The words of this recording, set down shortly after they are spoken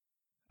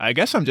I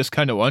guess I'm just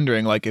kind of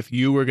wondering, like, if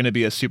you were going to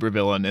be a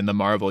supervillain in the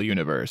Marvel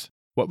universe,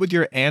 what would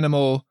your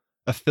animal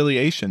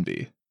affiliation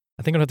be?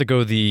 I think I'd have to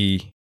go the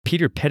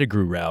Peter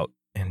Pettigrew route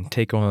and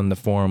take on the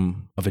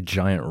form of a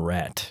giant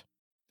rat.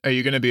 Are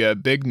you going to be a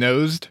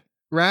big-nosed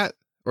rat,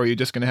 or are you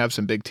just going to have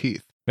some big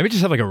teeth? Maybe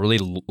just have like a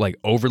really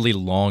overly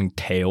long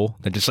tail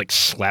that just like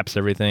slaps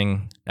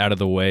everything out of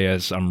the way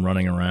as I'm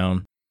running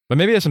around. But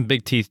maybe have some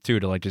big teeth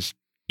too to like just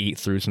eat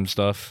through some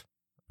stuff.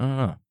 I don't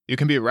know. You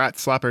can be a rat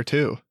slapper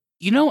too.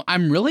 You know,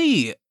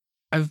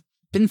 I've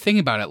been thinking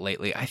about it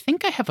lately. I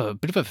think I have a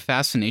bit of a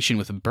fascination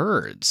with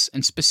birds,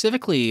 and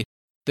specifically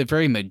the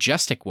very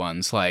majestic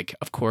ones, like,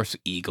 of course,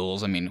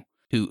 eagles. I mean,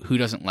 who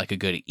doesn't like a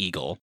good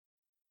eagle?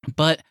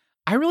 But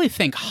I really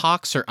think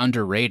hawks are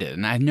underrated,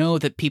 and I know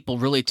that people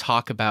really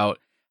talk about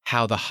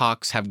how the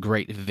hawks have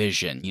great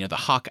vision. You know, the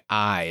hawk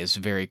eye is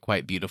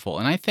quite beautiful,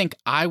 and I think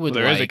I would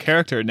There is a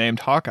character named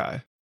Hawkeye.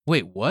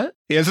 Wait, what?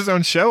 He has his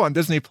own show on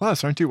Disney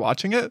Plus. Aren't you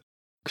watching it?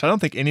 Because I don't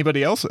think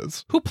anybody else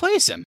is. Who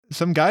plays him?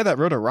 Some guy that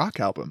wrote a rock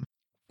album.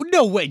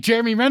 No way,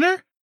 Jeremy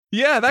Renner?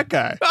 Yeah, that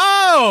guy.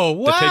 Oh,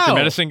 wow. The Take Your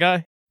Medicine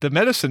guy? The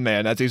Medicine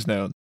Man, as he's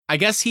known. I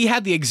guess he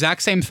had the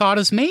exact same thought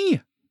as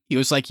me. He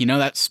was like, you know,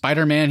 that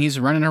Spider-Man, he's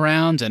running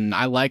around, and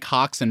I like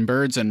hawks and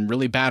birds and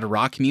really bad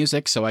rock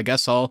music, so I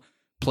guess I'll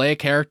play a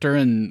character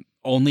and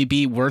only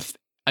be worth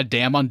a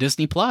damn on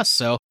Disney Plus.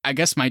 So I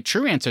guess my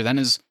true answer then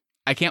is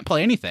I can't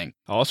play anything.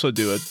 I'll also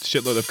do a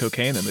shitload of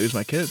cocaine and lose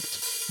my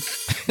kids.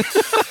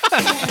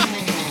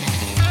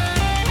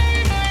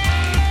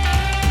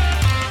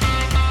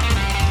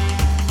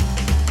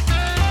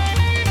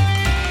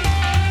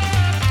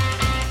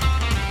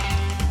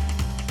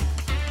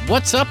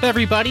 What's up,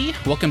 everybody?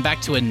 Welcome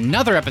back to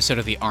another episode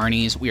of The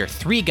Arnies. We are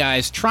three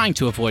guys trying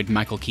to avoid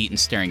Michael Keaton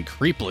staring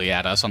creepily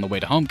at us on the way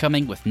to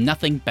homecoming with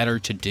nothing better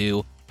to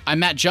do. I'm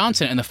Matt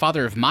Johnson, and the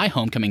father of my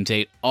homecoming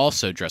date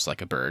also dressed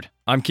like a bird.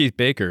 I'm Keith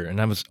Baker, and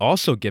I was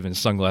also given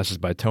sunglasses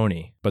by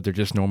Tony, but they're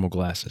just normal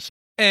glasses.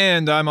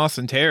 And I'm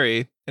Austin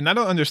Terry, and I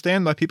don't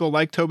understand why people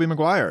like Tobey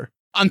Maguire.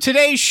 On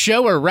today's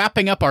show, we're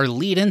wrapping up our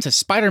lead-in to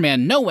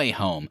Spider-Man No Way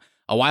Home.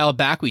 A while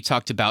back, we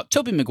talked about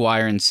Tobey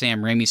Maguire and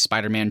Sam Raimi's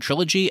Spider-Man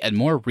trilogy, and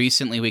more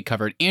recently, we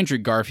covered Andrew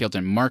Garfield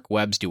and Mark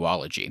Webb's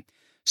duology.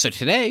 So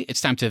today,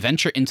 it's time to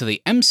venture into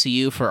the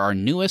MCU for our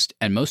newest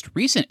and most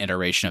recent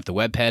iteration of the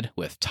webhead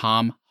with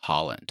Tom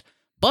Holland.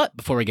 But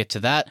before we get to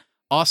that,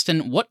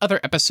 Austin, what other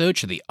episode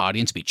should the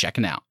audience be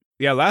checking out?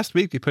 Yeah, last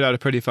week we put out a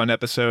pretty fun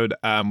episode.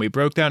 We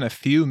broke down a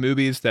few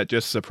movies that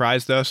just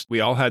surprised us.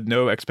 We all had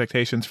no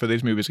expectations for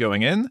these movies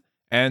going in,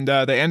 and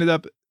they ended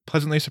up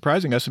pleasantly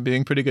surprising us and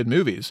being pretty good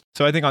movies.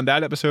 So I think on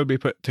that episode, we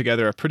put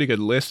together a pretty good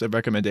list of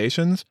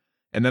recommendations.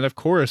 And then, of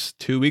course,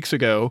 2 weeks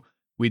ago,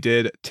 we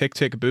did Tick,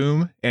 Tick,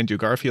 Boom, Andrew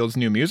Garfield's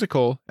new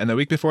musical. And the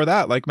week before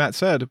that, like Matt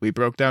said, we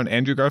broke down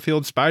Andrew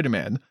Garfield's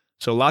Spider-Man.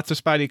 So lots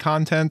of Spidey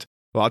content,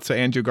 lots of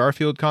Andrew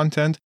Garfield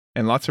content,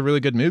 and lots of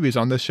really good movies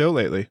on this show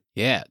lately.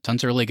 Yeah,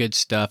 tons of really good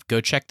stuff. Go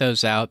check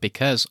those out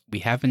because we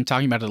have been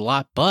talking about it a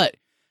lot, but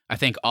I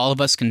think all of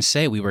us can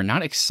say we were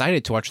not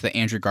excited to watch the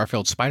Andrew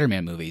Garfield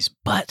Spider-Man movies,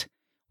 but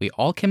we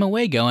all came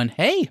away going,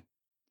 hey,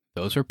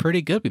 those were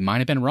pretty good. We might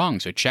have been wrong.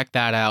 So check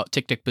that out.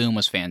 Tick, Tick, Boom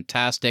was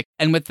fantastic.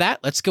 And with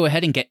that, let's go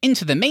ahead and get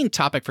into the main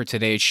topic for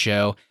today's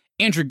show.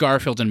 Andrew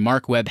Garfield and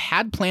Mark Webb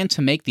had planned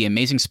to make The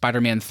Amazing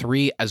Spider-Man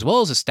 3, as well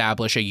as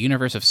establish a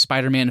universe of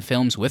Spider-Man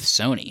films with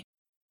Sony.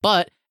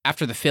 But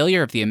after the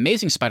failure of The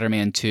Amazing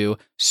Spider-Man 2,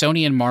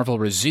 Sony and Marvel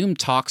resumed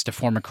talks to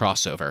form a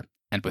crossover.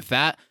 And with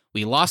that,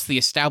 we lost the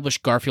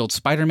established Garfield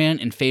Spider-Man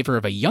in favor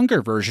of a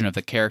younger version of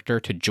the character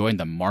to join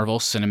the Marvel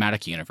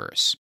Cinematic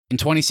Universe. In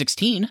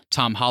 2016,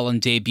 Tom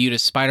Holland debuted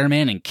as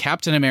Spider-Man in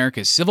Captain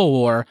America's Civil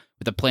War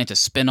with a plan to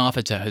spin off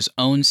into his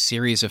own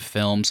series of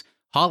films.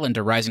 Holland,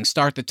 a rising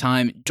star at the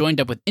time,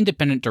 joined up with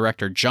independent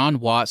director John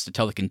Watts to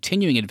tell the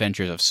continuing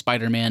adventures of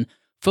Spider-Man,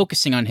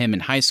 focusing on him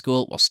in high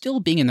school while still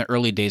being in the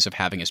early days of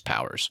having his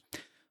powers.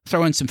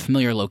 Throw in some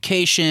familiar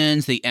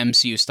locations, the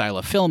MCU style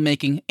of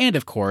filmmaking, and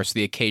of course,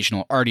 the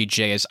occasional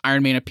RDJ as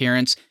Iron Man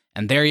appearance,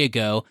 and there you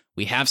go,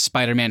 we have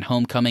Spider-Man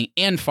Homecoming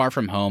and Far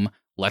From Home.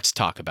 Let's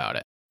talk about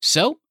it.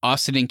 So,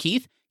 Austin and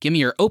Keith, give me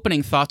your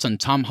opening thoughts on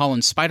Tom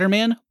Holland's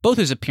Spider-Man, both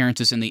his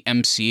appearances in the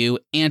MCU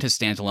and his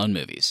standalone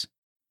movies.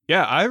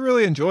 Yeah, I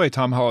really enjoy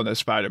Tom Holland as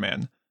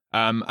Spider-Man.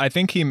 I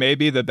think he may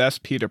be the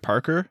best Peter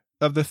Parker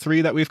of the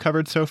three that we've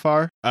covered so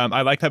far.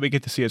 I like that we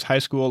get to see his high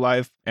school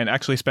life and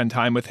actually spend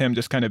time with him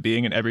just kind of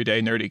being an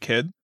everyday nerdy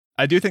kid.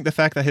 I do think the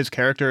fact that his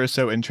character is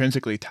so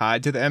intrinsically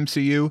tied to the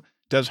MCU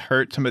does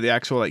hurt some of the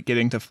actual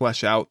getting to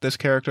flesh out this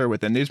character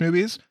within these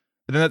movies.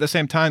 But then at the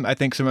same time, I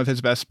think some of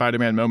his best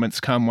Spider-Man moments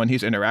come when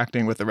he's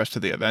interacting with the rest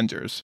of the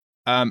Avengers.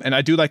 And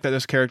I do like that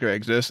this character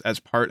exists as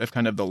part of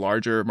kind of the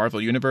larger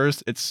Marvel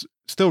universe. It's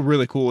still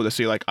really cool to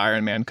see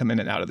Iron Man come in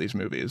and out of these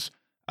movies.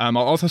 I'll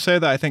also say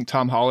that I think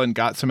Tom Holland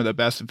got some of the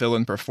best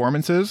villain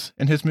performances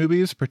in his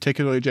movies,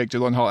 particularly Jake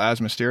Gyllenhaal as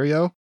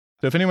Mysterio.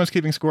 So if anyone's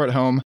keeping score at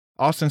home,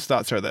 Austin's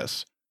thoughts are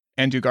this: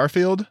 Andrew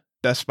Garfield,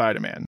 best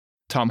Spider-Man;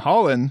 Tom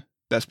Holland,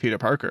 best Peter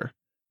Parker;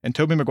 and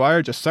Tobey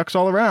Maguire just sucks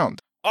all around.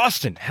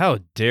 Austin, how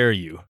dare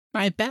you?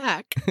 My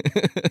back.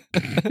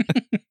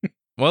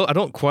 Well, I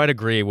don't quite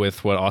agree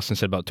with what Austin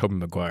said about Tobey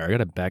Maguire. I got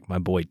to back my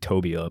boy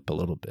Tobey up a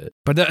little bit.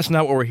 But that's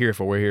not what we're here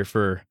for. We're here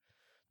for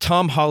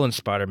Tom Holland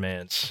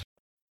Spider-Mans.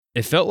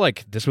 It felt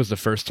like this was the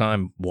first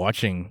time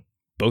watching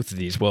both of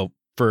these. Well,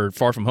 for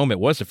Far From Home, it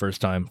was the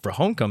first time. For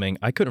Homecoming,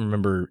 I couldn't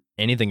remember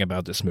anything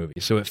about this movie,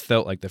 so it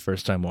felt like the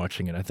first time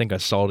watching it. I think I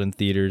saw it in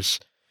theaters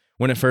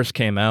when it first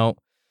came out.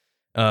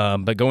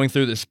 But going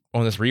through this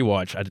on this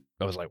rewatch,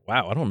 I was like,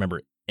 wow, I don't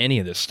remember any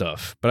of this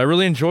stuff. But I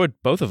really enjoyed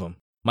both of them.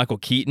 Michael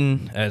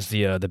Keaton as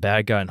the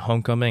bad guy in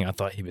Homecoming, I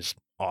thought he was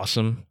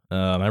awesome.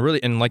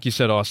 And like you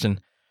said, Austin,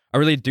 I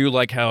really do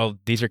like how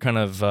these are kind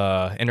of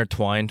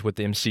intertwined with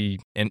the MC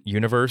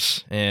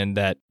universe, and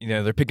that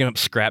they're picking up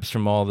scraps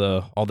from all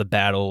the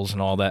battles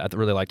and all that. I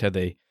really liked how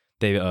they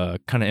kind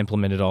of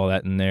implemented all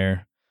that in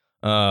there.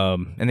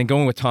 And then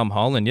going with Tom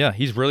Holland, yeah,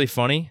 he's really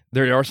funny.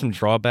 There are some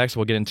drawbacks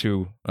we'll get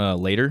into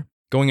later.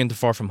 Going into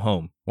Far From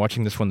Home,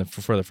 watching this one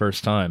for the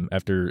first time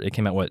after it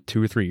came out,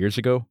 2 or 3 years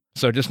ago?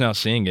 So just now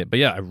seeing it. But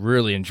yeah, I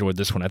really enjoyed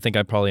this one. I think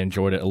I probably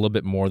enjoyed it a little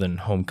bit more than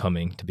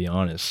Homecoming, to be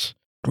honest.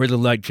 Really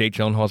liked Jake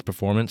Gyllenhaal's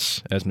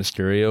performance as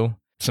Mysterio.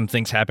 Some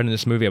things happened in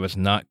this movie I was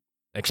not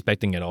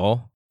expecting at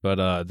all.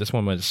 But this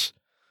one was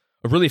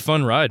a really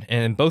fun ride,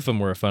 and both of them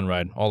were a fun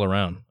ride all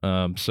around.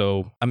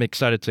 So I'm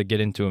excited to get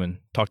into them and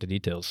talk to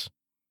details.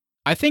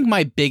 I think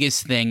my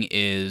biggest thing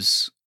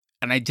is,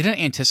 and I didn't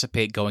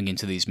anticipate going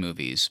into these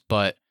movies,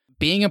 but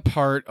being a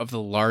part of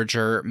the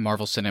larger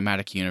Marvel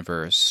Cinematic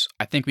Universe,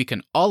 I think we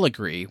can all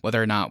agree,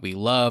 whether or not we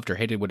loved or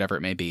hated whatever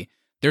it may be,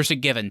 there's a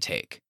give and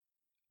take.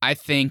 I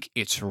think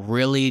it's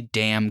really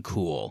damn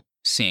cool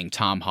seeing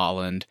Tom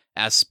Holland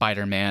as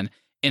Spider-Man,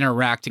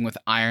 interacting with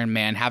Iron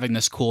Man, having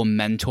this cool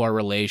mentor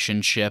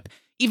relationship,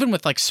 even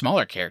with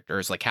smaller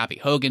characters like Happy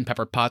Hogan,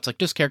 Pepper Potts,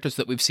 just characters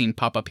that we've seen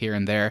pop up here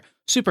and there.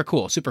 Super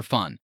cool, super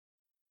fun.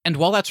 And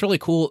while that's really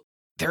cool,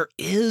 there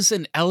is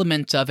an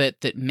element of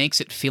it that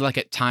makes it feel like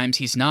at times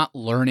he's not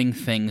learning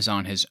things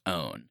on his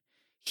own.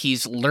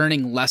 He's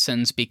learning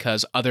lessons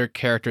because other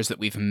characters that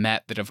we've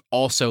met that have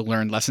also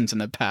learned lessons in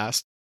the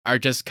past are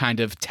just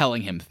kind of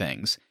telling him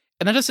things.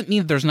 And that doesn't mean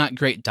that there's not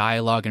great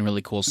dialogue and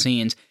really cool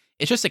scenes.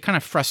 It's just it kind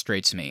of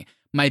frustrates me.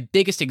 My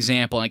biggest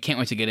example, and I can't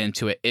wait to get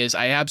into it, is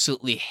I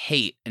absolutely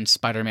hate in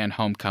Spider-Man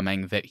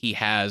Homecoming that he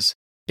has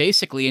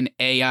basically an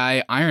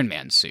AI Iron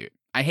Man suit.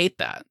 I hate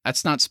that.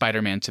 That's not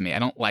Spider-Man to me. I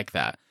don't like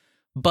that.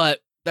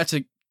 But that's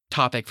a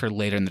topic for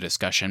later in the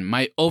discussion.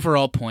 My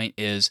overall point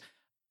is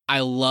I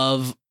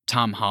love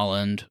Tom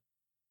Holland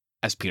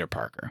as Peter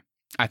Parker.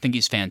 I think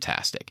he's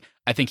fantastic.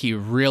 I think he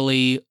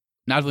really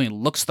not only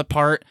looks the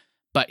part,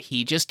 but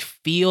he just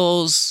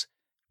feels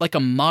like a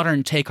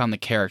modern take on the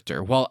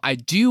character. While I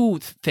do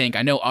think,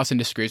 I know Austin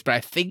disagrees, but I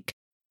think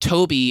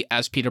Tobey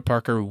as Peter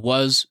Parker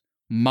was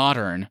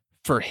modern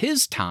for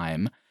his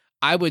time.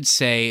 I would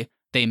say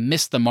they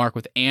missed the mark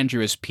with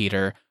Andrew as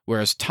Peter,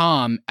 whereas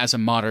Tom, as a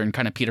modern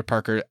kind of Peter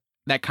Parker,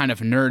 that kind of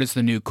nerd is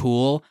the new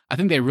cool. I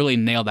think they really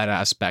nailed that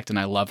aspect, and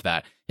I love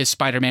that. His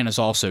Spider-Man is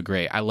also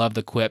great. I love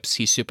the quips.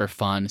 He's super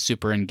fun,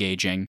 super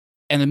engaging.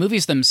 And the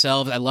movies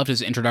themselves, I loved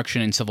his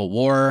introduction in Civil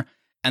War,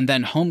 and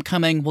then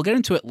Homecoming. We'll get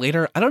into it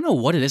later. I don't know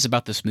what it is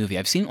about this movie.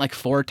 I've seen it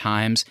 4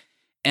 times,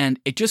 and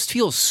it just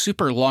feels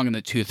super long in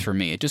the tooth for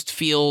me. It just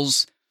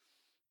feels...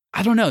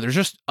 I don't know. There's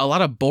just a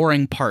lot of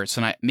boring parts,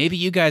 and maybe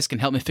you guys can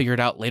help me figure it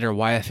out later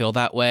why I feel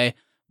that way.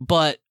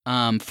 But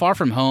Far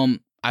From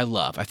Home, I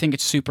love. I think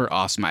it's super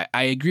awesome.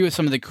 I agree with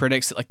some of the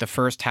critics that the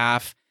first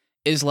half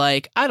is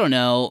I don't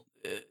know,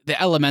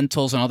 the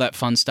elementals and all that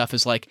fun stuff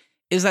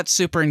is that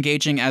super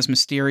engaging as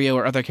Mysterio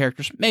or other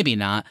characters? Maybe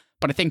not.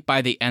 But I think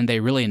by the end they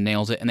really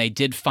nailed it, and they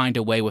did find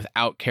a way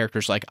without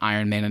characters like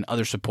Iron Man and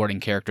other supporting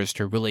characters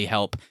to really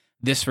help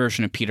this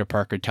version of Peter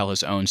Parker tell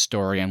his own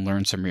story and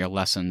learn some real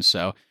lessons.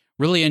 So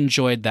really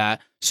enjoyed that.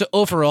 So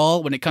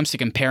overall, when it comes to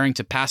comparing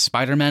to past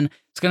Spider-Man,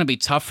 it's going to be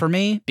tough for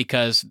me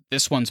because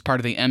this one's part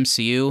of the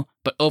MCU.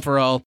 But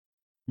overall,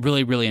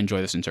 really, really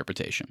enjoy this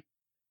interpretation.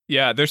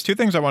 Yeah, there's 2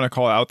 things I want to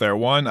call out there.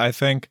 One, I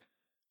think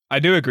I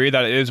do agree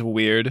that it is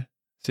weird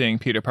seeing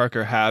Peter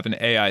Parker have an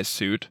AI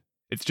suit.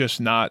 It's just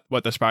not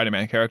what the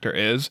Spider-Man character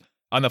is.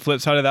 On the flip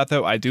side of that,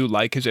 though, I do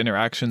like his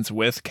interactions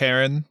with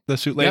Karen, the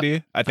suit lady.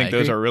 Yep, I think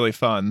those are really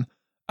fun.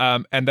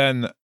 And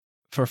then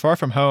for Far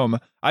From Home,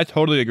 I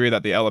totally agree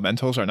that the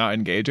elementals are not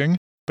engaging,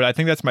 but I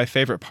think that's my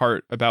favorite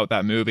part about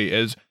that movie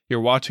is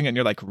you're watching it and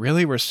you're like,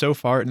 really? We're so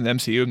far in the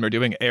MCU and we're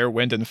doing air,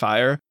 wind, and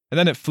fire? And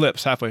then it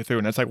flips halfway through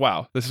and it's like,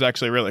 wow, this is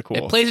actually really cool.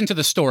 It plays into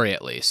the story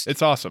at least.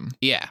 It's awesome.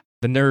 Yeah.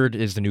 The nerd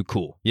is the new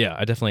cool. Yeah,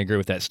 I definitely agree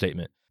with that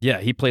statement. Yeah,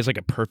 he plays a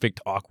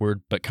perfect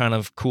awkward, but kind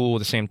of cool at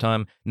the same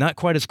time. Not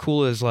quite as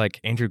cool as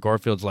Andrew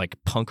Garfield's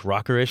punk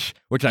rockerish,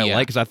 which I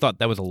like because I thought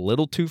that was a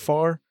little too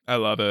far. I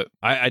love it.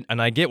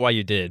 I get why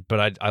you did,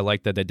 but I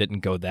like that they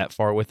didn't go that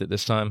far with it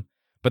this time.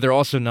 But they're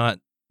also not.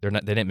 They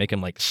didn't make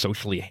him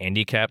socially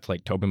handicapped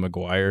like Tobey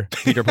Maguire,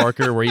 Peter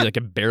Parker, where he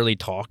can barely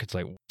talk. It's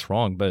what's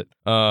wrong? But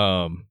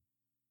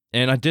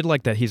and I did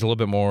like that he's a little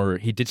bit more.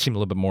 He did seem a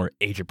little bit more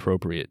age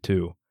appropriate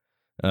too.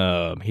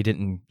 He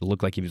didn't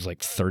look like he was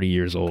like 30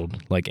 years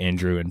old like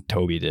Andrew and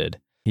Toby did.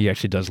 He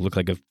actually does look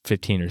like a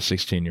 15 or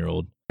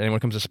 16-year-old. And when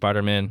it comes to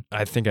Spider-Man,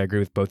 I think I agree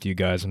with both of you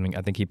guys. I mean,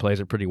 I think he plays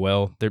it pretty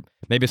well. There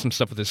maybe some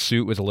stuff with his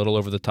suit was a little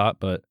over the top,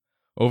 but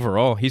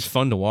overall, he's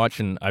fun to watch,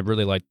 and I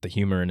really like the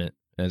humor in it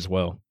as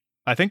well.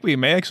 I think we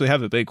may actually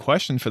have a big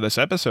question for this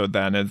episode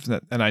then,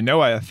 and I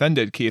know I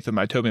offended Keith with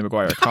my Tobey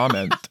Maguire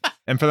comment,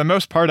 and for the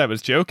most part I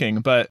was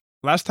joking, but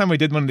last time we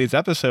did one of these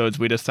episodes,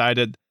 we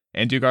decided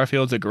Andrew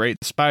Garfield's a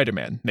great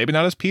Spider-Man. Maybe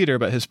not as Peter,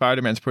 but his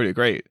Spider-Man's pretty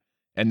great.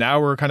 And now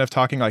we're kind of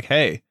talking like,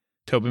 hey,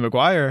 Tobey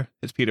Maguire,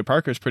 his Peter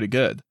Parker's pretty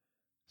good.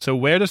 So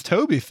where does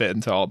Toby fit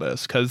into all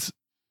this? Because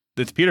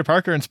it's Peter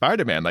Parker and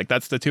Spider-Man. Like,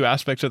 that's the two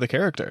aspects of the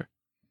character.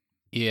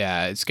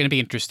 Yeah, it's going to be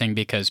interesting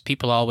because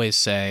people always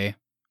say,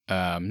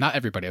 not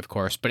everybody, of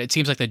course, but it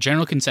seems like the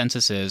general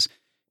consensus is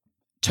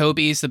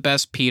Toby's the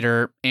best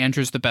Peter,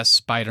 Andrew's the best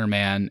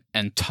Spider-Man,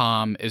 and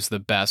Tom is the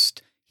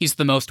best. He's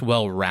the most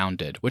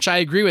well-rounded, which I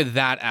agree with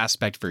that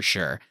aspect for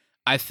sure.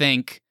 I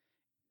think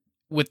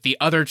with the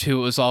other two,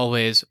 it was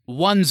always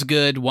one's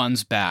good,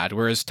 one's bad.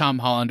 Whereas Tom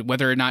Holland,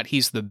 whether or not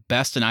he's the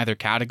best in either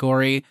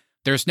category,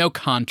 there's no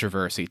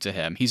controversy to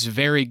him. He's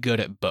very good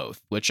at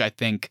both, which I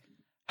think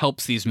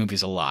helps these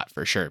movies a lot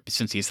for sure,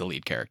 since he's the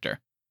lead character.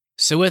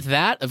 So with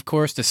that, of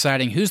course,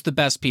 deciding who's the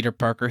best Peter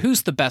Parker,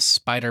 who's the best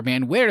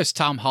Spider-Man, where does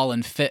Tom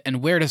Holland fit,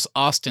 and where does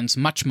Austin's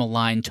much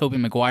maligned Tobey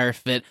Maguire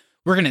fit,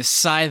 we're going to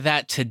decide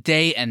that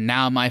today. And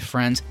now, my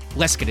friends,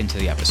 let's get into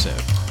the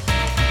episode.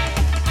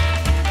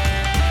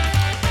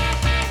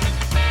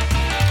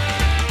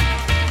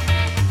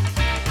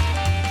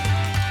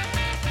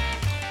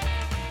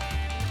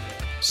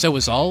 So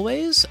as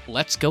always,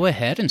 let's go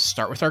ahead and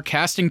start with our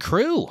cast and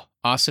crew.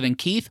 Austin and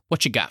Keith,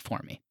 what you got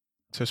for me?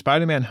 So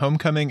Spider-Man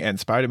Homecoming and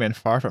Spider-Man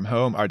Far From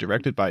Home are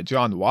directed by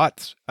John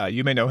Watts.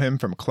 You may know him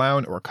from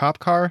Clown or Cop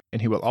Car,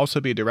 and he will also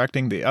be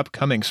directing the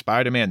upcoming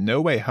Spider-Man No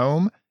Way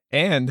Home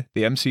and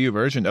the MCU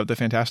version of the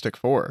Fantastic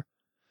Four.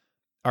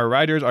 Our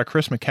writers are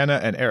Chris McKenna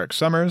and Eric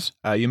Summers.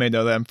 You may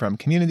know them from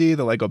Community,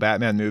 the Lego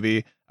Batman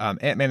movie,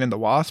 Ant-Man and the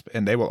Wasp,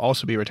 and they will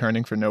also be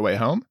returning for No Way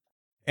Home.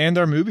 And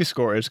our movie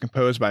score is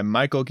composed by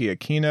Michael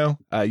Giacchino.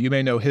 You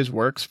may know his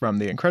works from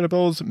The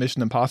Incredibles,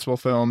 Mission Impossible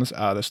films,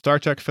 the Star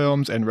Trek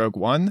films, and Rogue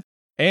One.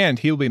 And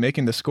he will be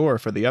making the score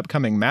for the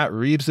upcoming Matt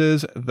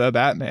Reeves' The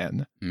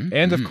Batman. Mm-hmm.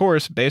 And of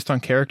course, based on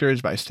characters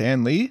by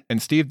Stan Lee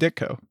and Steve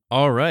Ditko.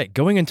 All right,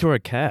 going into our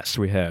cast,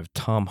 we have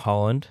Tom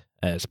Holland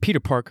as Peter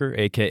Parker,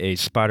 a.k.a.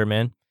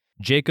 Spider-Man,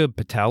 Jacob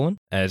Batalon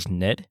as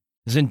Ned,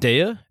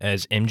 Zendaya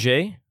as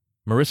MJ,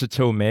 Marissa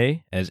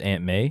Tomei as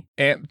Aunt May.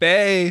 Aunt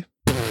Bay!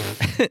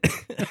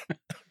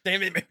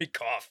 Damn it, made me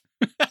cough.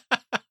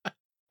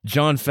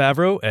 Jon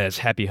Favreau as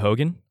Happy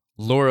Hogan,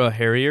 Laura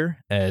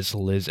Harrier as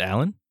Liz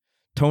Allen,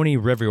 Tony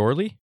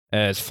Reviorli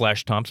as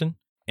Flash Thompson,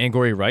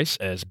 Angourie Rice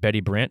as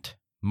Betty Brant,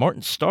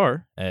 Martin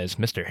Starr as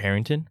Mr.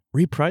 Harrington,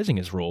 reprising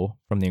his role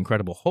from The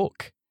Incredible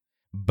Hulk,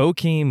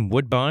 Bokeem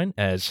Woodbine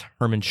as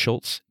Herman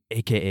Schultz,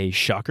 a.k.a.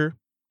 Shocker,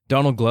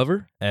 Donald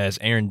Glover as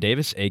Aaron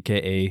Davis,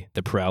 a.k.a.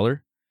 The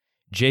Prowler,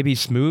 J.B.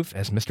 Smoove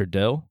as Mr.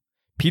 Dell,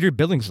 Peter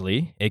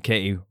Billingsley,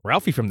 a.k.a.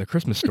 Ralphie from The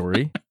Christmas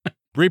Story,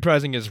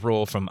 reprising his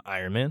role from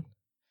Iron Man.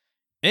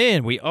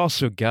 And we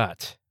also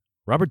got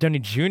Robert Downey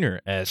Jr.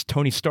 as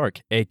Tony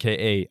Stark,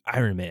 a.k.a.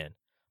 Iron Man,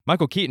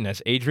 Michael Keaton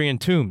as Adrian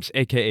Toomes,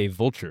 a.k.a.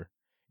 Vulture,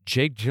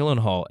 Jake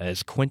Gyllenhaal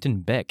as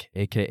Quentin Beck,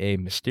 a.k.a.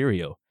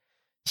 Mysterio,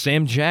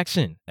 Sam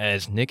Jackson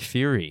as Nick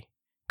Fury,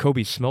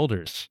 Kobe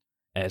Smulders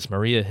as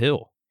Maria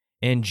Hill,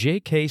 and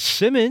J.K.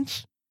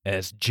 Simmons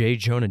as J.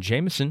 Jonah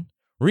Jameson,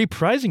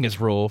 reprising his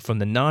role from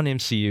the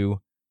non-MCU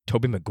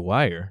Tobey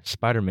Maguire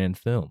Spider-Man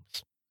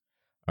films.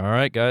 All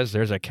right, guys,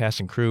 there's our cast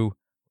and crew.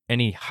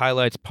 Any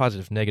highlights,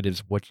 positives,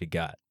 negatives, what you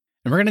got?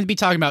 And we're going to be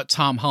talking about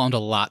Tom Holland a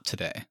lot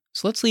today,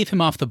 so let's leave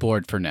him off the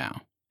board for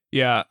now.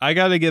 Yeah, I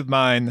got to give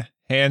mine,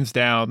 hands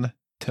down,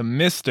 to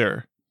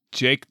Mr.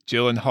 Jake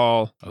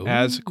Gyllenhaal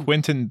as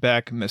Quentin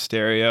Beck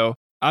Mysterio.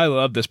 I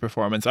love this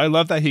performance. I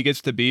love that he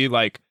gets to be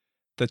like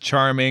the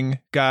charming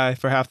guy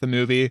for half the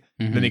movie.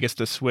 Mm-hmm. Then he gets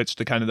to switch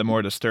to kind of the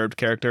more disturbed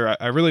character.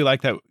 I really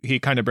like that he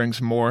kind of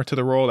brings more to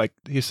the role. Like,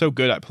 he's so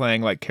good at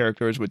playing like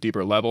characters with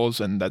deeper levels,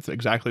 and that's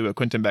exactly what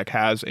Quentin Beck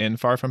has in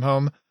Far From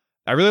Home.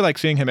 I really like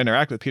seeing him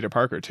interact with Peter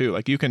Parker too.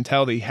 Like, you can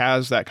tell that he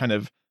has that kind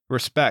of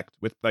respect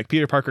with, like,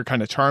 Peter Parker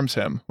kind of charms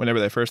him whenever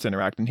they first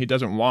interact, and he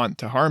doesn't want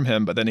to harm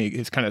him, but then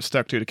he's kind of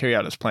stuck to carry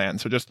out his plan.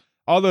 So just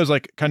all those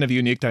like kind of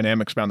unique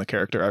dynamics around the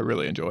character I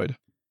really enjoyed.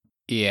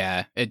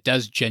 Yeah, it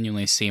does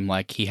genuinely seem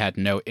like he had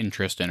no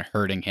interest in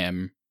hurting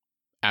him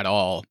at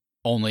all,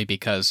 only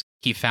because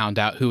he found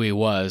out who he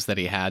was that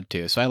he had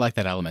to. So I like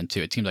that element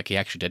too. It seems like he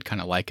actually did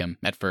kind of like him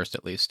at first,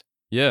 at least.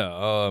 Yeah,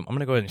 I'm going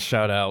to go ahead and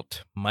shout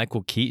out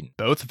Michael Keaton.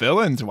 Both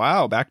villains,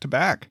 wow, back to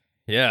back.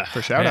 Yeah.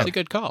 For shout out. That's a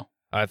good call.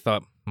 I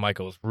thought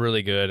Michael was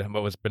really good. I've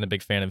always been a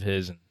big fan of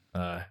his, and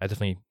I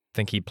definitely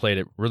think he played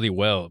it really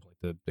well.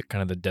 The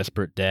kind of the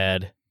desperate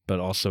dad, but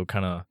also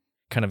kind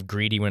of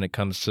greedy when it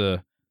comes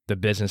to the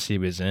business he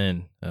was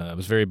in. It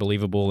was very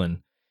believable,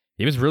 and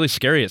he was really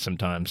scary at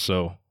sometimes.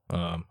 So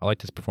I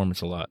liked his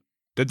performance a lot.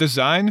 The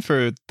design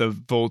for the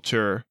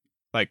Vulture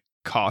like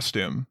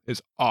costume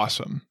is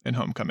awesome in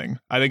Homecoming.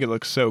 I think it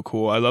looks so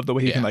cool. I love the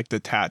way he can like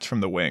detach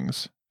from the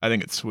wings. I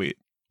think it's sweet.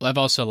 Well, I've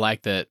also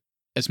liked that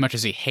as much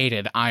as he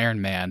hated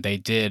Iron Man, they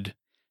did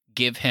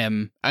give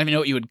him, I don't even know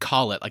what you would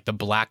call it, like the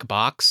black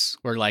box,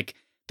 where like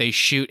they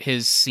shoot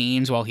his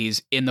scenes while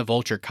he's in the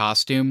Vulture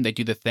costume. They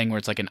do the thing where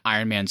it's like an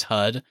Iron Man's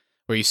HUD,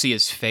 where you see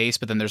his face,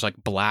 but then there's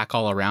like black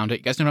all around it.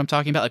 You guys know what I'm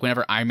talking about? Like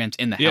whenever Iron Man's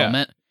in the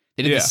helmet,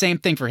 they did the same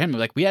thing for him.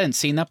 Like we hadn't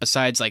seen that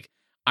besides like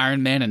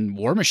Iron Man and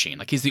War Machine.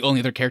 Like he's the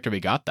only other character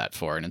we got that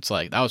for. And it's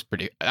like, that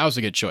was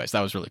a good choice.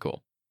 That was really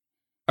cool.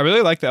 I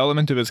really like the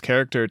element of his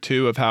character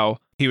too, of how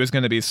he was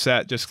going to be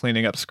set just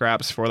cleaning up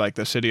scraps for like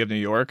the city of New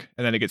York,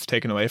 and then it gets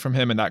taken away from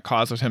him, and that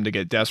causes him to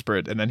get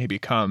desperate, and then he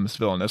becomes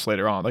villainous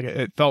later on. Like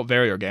it felt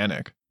very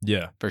organic.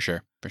 Yeah, for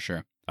sure.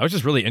 I was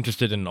just really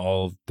interested in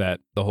all of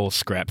that, the whole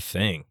scrap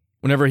thing.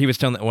 Whenever he was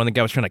telling, when the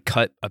guy was trying to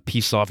cut a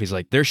piece off, he's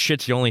like, "Their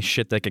shit's the only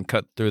shit that can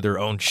cut through their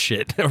own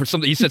shit," or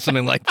something. He said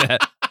something like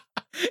that.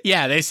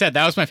 Yeah, they said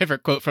that was my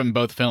favorite quote from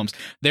both films.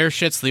 Their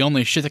shit's the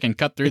only shit that can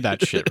cut through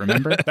that shit.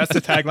 Remember? That's the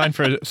tagline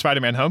for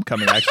Spider-Man: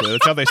 Homecoming. Actually,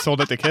 that's how they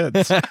sold it to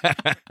kids.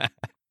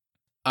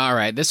 All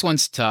right, this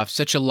one's tough.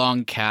 Such a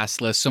long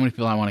cast list. So many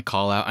people I want to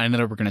call out. I know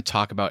we're going to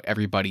talk about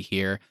everybody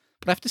here,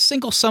 but I have to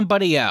single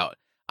somebody out.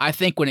 I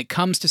think when it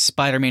comes to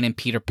Spider-Man and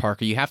Peter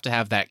Parker, you have to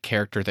have that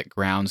character that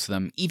grounds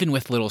them, even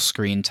with little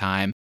screen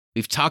time.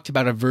 We've talked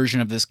about a version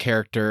of this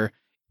character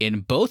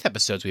in both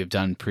episodes we've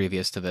done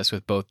previous to this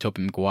with both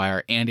Tobey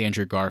Maguire and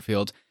Andrew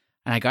Garfield.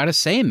 And I gotta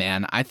say,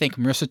 man, I think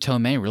Marissa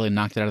Tomei really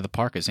knocked it out of the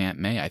park as Aunt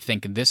May. I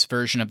think this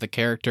version of the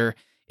character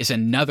is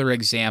another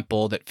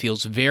example that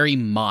feels very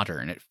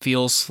modern. It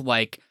feels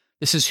like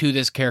this is who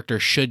this character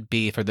should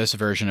be for this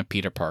version of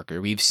Peter Parker.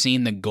 We've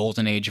seen the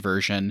Golden Age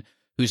version,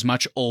 who's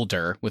much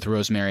older with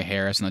Rosemary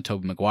Harris in the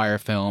Tobey Maguire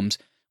films.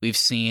 We've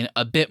seen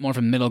a bit more of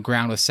a middle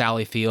ground with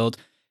Sally Field.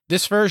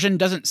 This version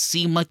doesn't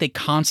seem like they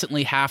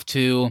constantly have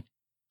to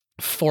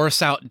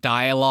force out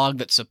dialogue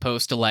that's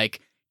supposed to like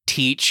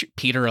teach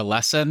Peter a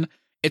lesson.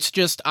 It's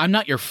just, I'm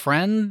not your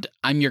friend,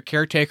 I'm your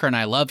caretaker and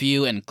I love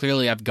you, and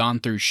clearly I've gone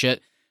through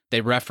shit.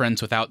 They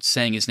reference without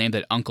saying his name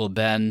that Uncle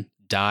Ben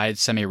died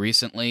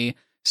semi-recently,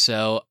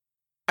 so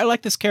I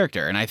like this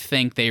character, and I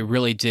think they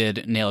really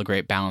did nail a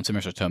great balance. And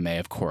Marissa Tomei,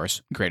 of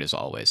course, great as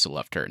always, so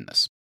loved her in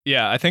this.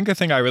 Yeah, I think the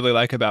thing I really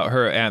like about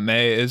her, Aunt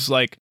May, is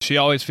like she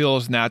always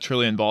feels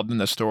naturally involved in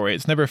the story.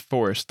 It's never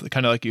forced,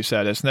 kind of like you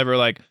said. It's never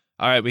like,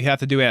 all right, we have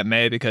to do Aunt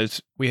May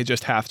because we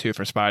just have to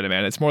for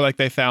Spider-Man. It's more like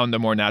they found a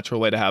more natural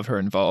way to have her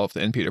involved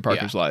in Peter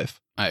Parker's life.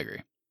 I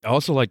agree. I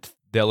also liked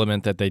the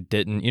element that they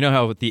didn't. You know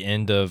how at the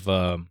end of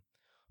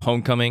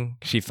Homecoming,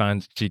 she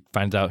finds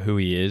out who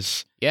he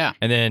is? Yeah.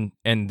 And then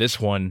in this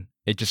one,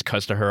 it just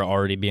cuts to her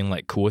already being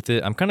like cool with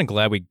it. I'm kind of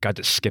glad we got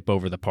to skip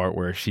over the part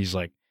where she's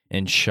like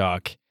in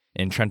shock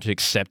and trying to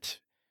accept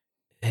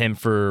him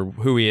for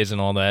who he is and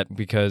all that,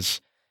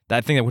 because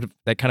that thing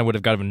that kind of would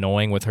have got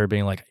annoying with her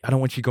being like, I don't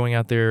want you going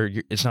out there.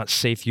 It's not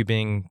safe you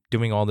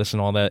doing all this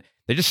and all that.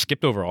 They just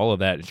skipped over all of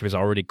that. And she was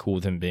already cool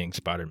with him being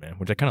Spider-Man,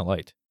 which I kind of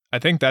liked. I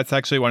think that's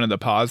actually one of the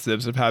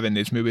positives of having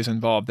these movies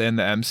involved in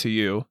the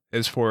MCU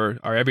is for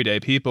our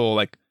everyday people,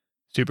 like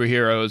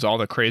superheroes, all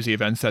the crazy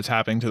events that's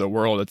happening to the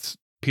world. It's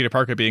Peter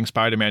Parker being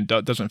Spider-Man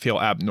doesn't feel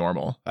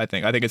abnormal. I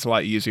think it's a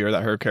lot easier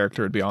that her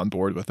character would be on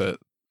board with it.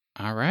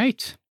 All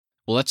right.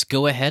 Well, let's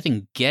go ahead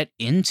and get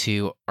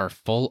into our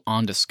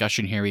full-on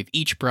discussion here. We've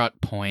each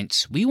brought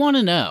points. We want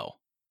to know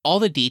all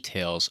the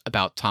details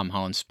about Tom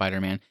Holland's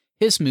Spider-Man,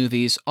 his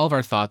movies, all of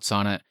our thoughts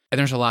on it. And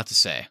there's a lot to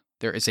say.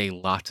 There is a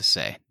lot to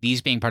say.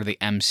 These being part of the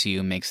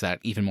MCU makes that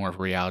even more of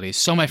a reality.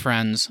 So, my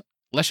friends,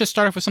 let's just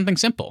start off with something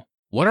simple.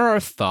 What are our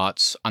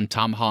thoughts on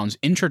Tom Holland's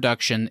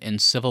introduction in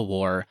Civil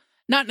War?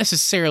 Not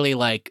necessarily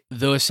like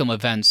those film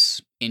events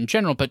in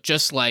general, but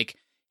just like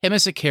him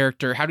as a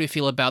character. How do you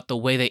feel about the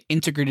way they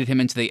integrated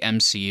him into the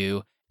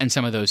MCU and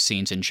some of those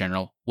scenes in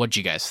general? What'd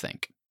you guys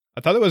think?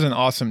 I thought it was an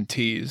awesome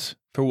tease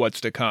for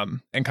what's to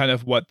come and kind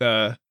of what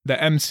the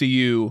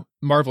MCU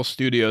Marvel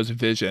Studios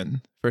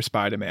vision for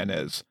Spider-Man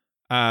is.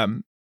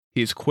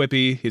 He's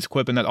quippy, he's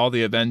quipping at all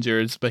the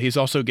Avengers, but he's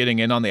also getting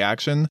in on the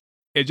action.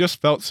 It just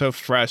felt so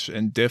fresh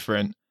and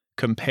different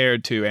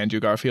compared to Andrew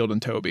Garfield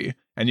and Tobey.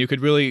 And you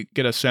could really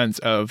get a sense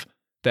of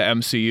the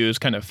MCU's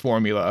kind of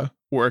formula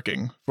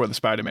working for the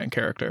Spider-Man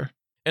character.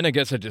 And I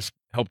guess it just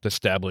helped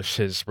establish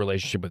his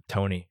relationship with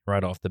Tony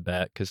right off the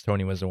bat, because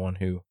Tony was the one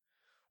who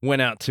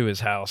went out to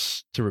his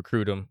house to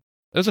recruit him.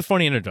 It was a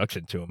funny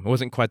introduction to him. It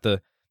wasn't quite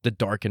the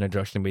dark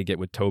introduction we get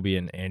with Tobey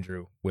and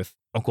Andrew with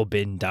Uncle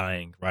Ben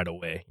dying right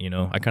away, you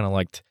know? I kind of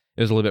liked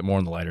it was a little bit more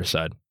on the lighter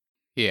side.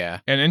 Yeah.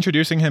 And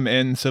introducing him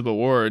in Civil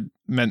War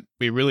meant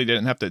we really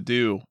didn't have to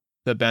do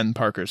the Ben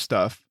Parker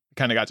stuff.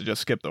 Kind of got to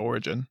just skip the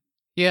origin.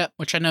 Yeah,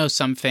 which I know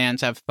some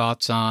fans have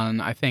thoughts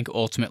on. I think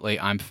ultimately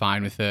I'm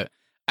fine with it.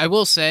 I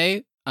will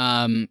say,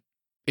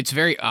 it's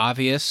very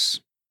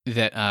obvious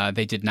that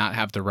they did not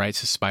have the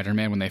rights to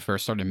Spider-Man when they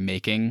first started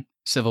making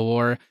Civil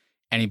War.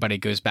 Anybody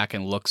goes back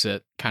and looks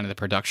at kind of the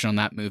production on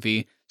that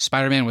movie,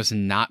 Spider-Man was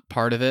not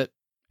part of it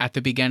at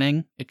the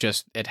beginning.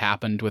 It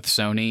happened with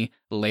Sony.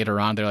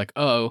 Later on, they're like,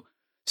 oh,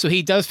 so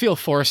he does feel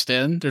forced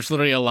in. There's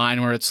literally a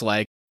line where it's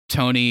like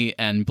Tony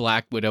and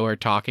Black Widow are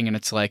talking, and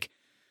it's like,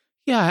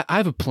 yeah, I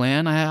have a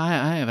plan.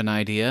 I have an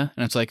idea.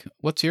 And it's like,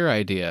 what's your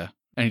idea?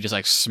 And he just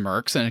like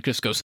smirks, and it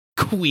just goes,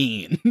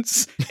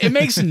 Queens. It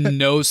makes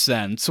no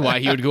sense why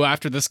he would go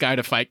after this guy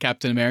to fight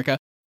Captain America.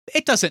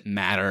 It doesn't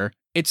matter.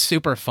 It's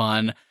super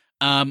fun.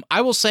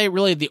 I will say,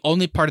 really, the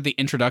only part of the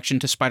introduction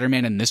to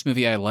Spider-Man in this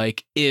movie I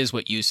like is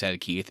what you said,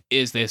 Keith,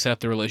 is they set up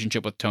the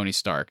relationship with Tony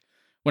Stark.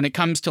 When it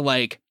comes to,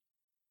 like,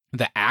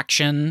 the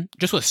action,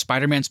 just with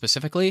Spider-Man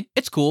specifically,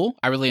 it's cool.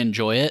 I really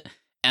enjoy it.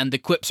 And the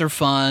quips are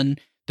fun.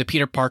 The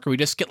Peter Parker, we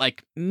just get,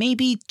 like,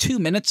 maybe 2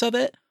 minutes of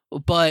it,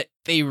 but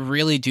they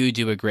really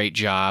do a great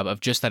job of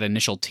just that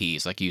initial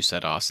tease, like you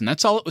said, Austin.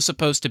 That's all it was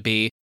supposed to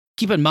be.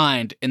 Keep in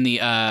mind, in the,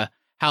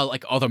 how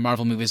like all the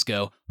Marvel movies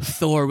go,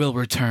 Thor will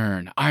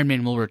return, Iron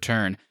Man will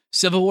return.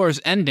 Civil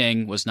War's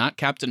ending was not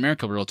Captain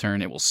America will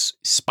return, it was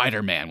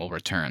Spider-Man will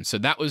return. So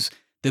that was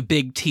the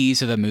big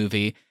tease of the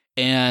movie.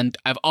 And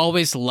I've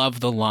always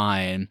loved the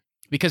line,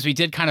 because we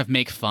did kind of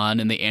make fun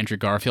in the Andrew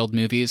Garfield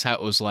movies, how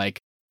it was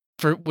like,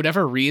 for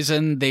whatever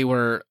reason, they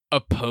were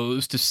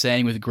opposed to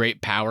saying with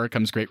great power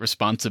comes great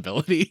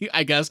responsibility,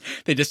 I guess.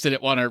 They just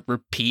didn't want to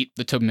repeat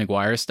the Tobey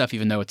Maguire stuff,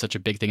 even though it's such a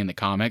big thing in the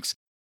comics.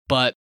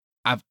 But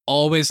I've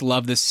always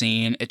loved this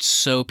scene. It's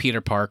so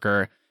Peter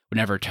Parker.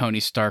 Whenever Tony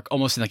Stark,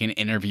 almost in like an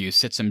interview,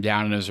 sits him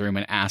down in his room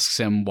and asks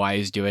him why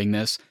he's doing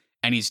this.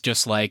 And he's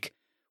just like,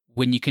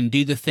 when you can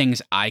do the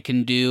things I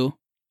can do,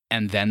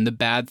 and then the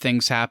bad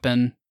things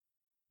happen,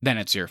 then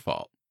it's your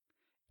fault.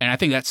 And I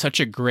think that's such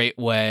a great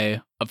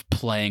way of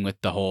playing with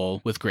the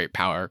whole, with great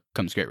power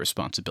comes great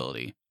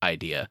responsibility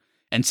idea.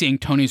 And seeing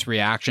Tony's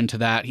reaction to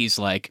that, he's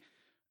like,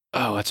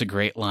 oh, that's a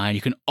great line.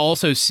 You can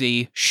also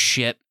see,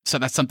 shit, so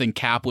that's something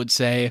Cap would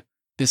say.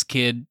 This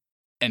kid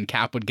and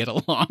Cap would get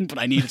along, but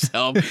I need his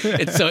help.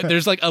 It's so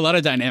there's like a lot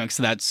of dynamics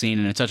to that scene,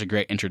 and it's such a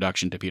great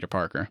introduction to Peter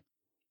Parker.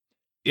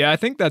 Yeah, I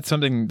think that's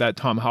something that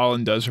Tom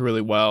Holland does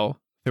really well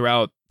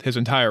throughout his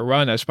entire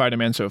run as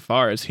Spider-Man so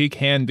far, is he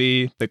can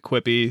be the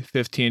quippy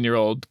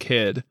 15-year-old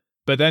kid,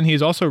 but then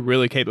he's also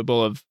really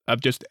capable of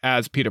just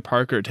as Peter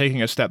Parker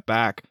taking a step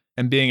back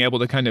and being able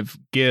to kind of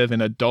give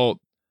an adult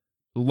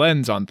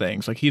lens on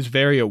things. Like, he's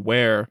very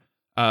aware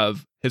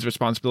of his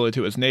responsibility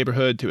to his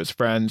neighborhood, to his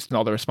friends, and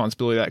all the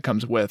responsibility that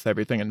comes with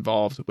everything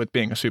involved with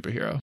being a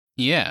superhero.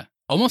 Yeah,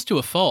 almost to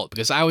a fault,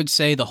 because I would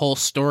say the whole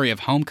story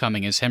of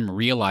Homecoming is him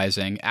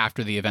realizing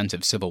after the events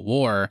of Civil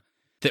War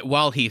that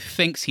while he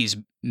thinks he's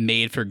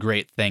made for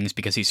great things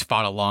because he's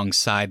fought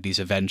alongside these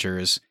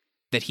Avengers,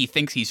 that he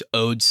thinks he's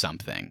owed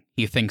something.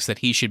 He thinks that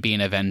he should be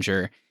an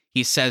Avenger.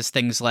 He says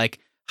things like,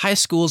 high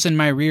school's in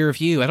my rear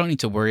view. I don't need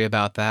to worry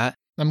about that.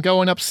 I'm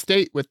going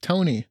upstate with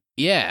Tony.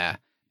 Yeah.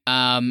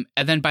 And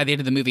then by the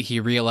end of the movie, he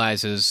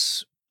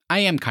realizes, I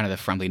am kind of the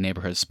friendly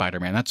neighborhood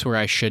Spider-Man. That's where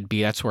I should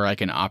be. That's where I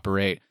can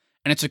operate.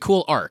 And it's a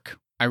cool arc.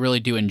 I really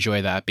do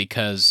enjoy that,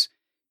 because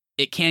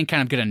it can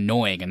kind of get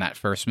annoying in that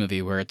first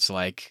movie where it's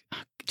like,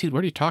 dude,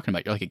 what are you talking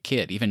about? You're like a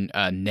kid. Even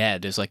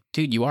Ned is like,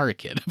 dude, you are a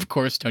kid. Of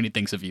course, Tony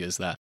thinks of you as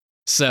that.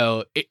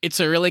 So it's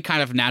a really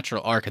kind of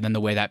natural arc. And then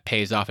the way that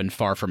pays off in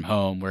Far From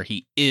Home, where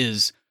he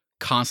is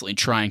constantly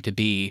trying to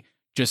be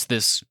just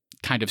this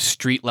kind of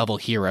street level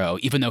hero,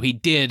 even though he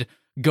did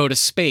go to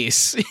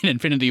space in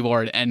Infinity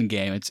War and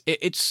Endgame.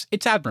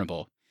 It's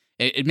admirable.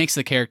 It makes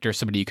the character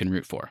somebody you can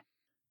root for.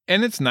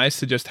 And it's nice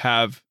to just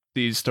have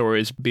these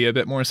stories be a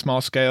bit more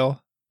small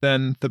scale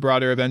than the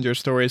broader Avengers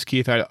stories.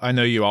 Keith, I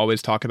know you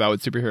always talk about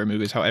with superhero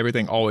movies how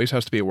everything always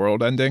has to be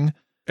world ending.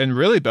 And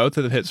really, both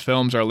of his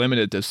films are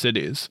limited to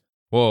cities.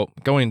 Well,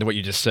 going into what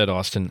you just said,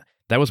 Austin,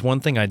 that was one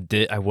thing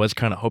I was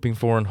kind of hoping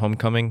for in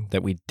Homecoming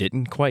that we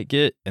didn't quite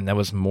get, and that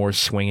was more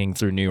swinging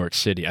through New York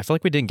City. I feel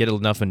like we didn't get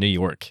enough of New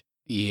York.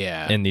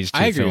 Yeah. In these two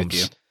I agree films.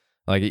 with you.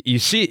 Like, you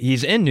see,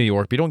 he's in New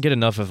York, but you don't get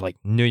enough of, like,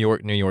 New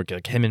York,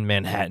 like him in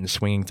Manhattan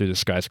swinging through the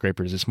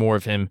skyscrapers. It's more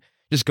of him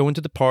just going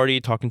to the party,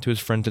 talking to his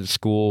friends at the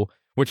school,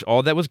 which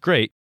all that was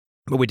great,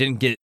 but we didn't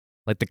get,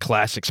 like, the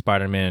classic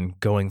Spider-Man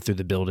going through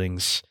the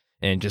buildings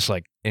and just,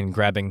 like, and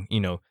grabbing,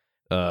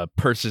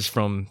 purses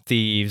from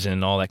thieves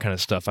and all that kind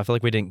of stuff. I feel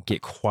like we didn't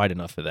get quite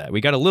enough of that. We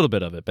got a little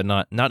bit of it, but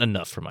not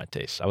enough for my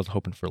taste. I was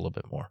hoping for a little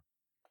bit more.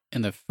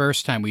 And the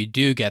first time we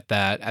do get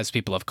that, as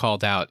people have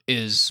called out,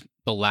 is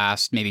the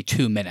last maybe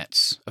 2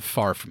 minutes of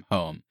Far From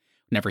Home.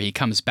 Whenever he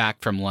comes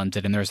back from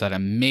London, and there's that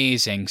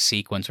amazing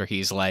sequence where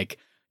he's like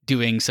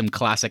doing some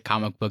classic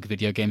comic book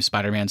video game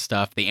Spider-Man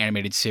stuff, the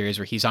animated series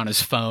where he's on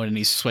his phone and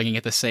he's swinging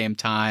at the same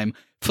time,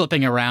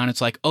 flipping around.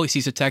 It's like, oh, he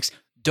sees a text,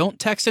 don't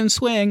text and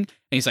swing. And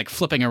he's like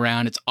flipping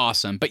around. It's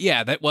awesome. But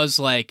yeah, that felt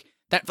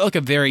like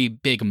a very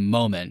big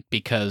moment,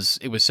 because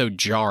it was so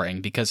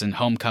jarring, because in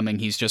Homecoming,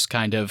 he's just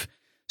kind of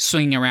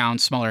swinging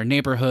around smaller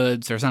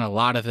neighborhoods. There's not a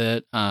lot of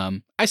it.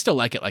 I still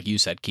like it, like you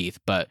said, Keith,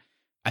 but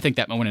I think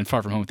that moment in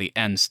Far From Home at the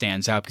end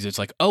stands out, because it's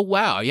like, oh,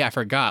 wow, yeah, I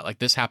forgot. Like,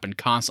 this happened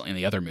constantly in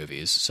the other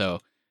movies. So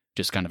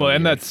Just kind of Well, a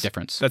and weird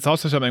difference. that's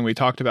also something we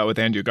talked about with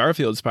Andrew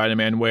Garfield's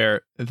Spider-Man,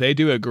 where they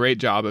do a great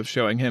job of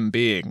showing him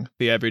being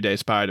the everyday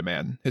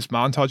Spider-Man. His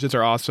montages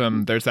are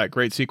awesome. There's that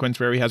great sequence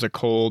where he has a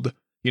cold.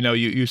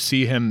 You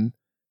see him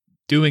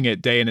doing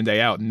it day in and day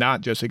out,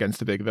 not just against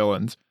the big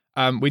villains.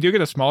 We do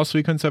get a small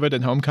sequence of it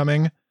in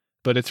Homecoming,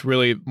 but it's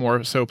really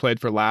more so played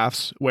for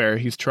laughs, where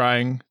he's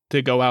trying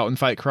to go out and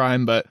fight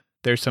crime, but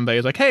there's somebody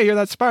who's like, hey, you're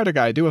that Spider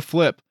guy, do a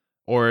flip.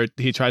 Or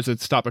he tries to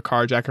stop a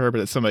carjacker,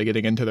 but it's somebody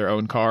getting into their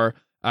own car.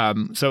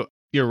 So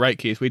you're right,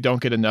 Keith. We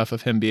don't get enough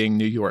of him being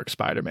New York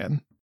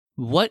Spider-Man.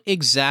 What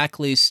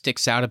exactly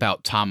sticks out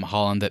about Tom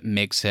Holland that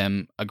makes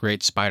him a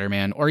great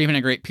Spider-Man or even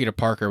a great Peter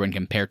Parker when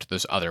compared to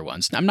those other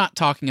ones? I'm not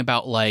talking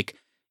about like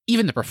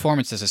even the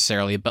performance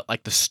necessarily, but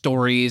like the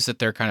stories that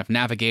they're kind of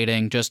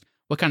navigating. Just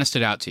what kind of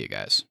stood out to you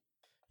guys?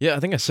 Yeah, I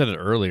think I said it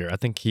earlier. I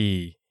think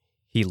he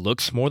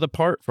looks more the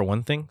part, for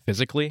one thing,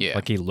 physically. Yeah.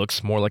 Like he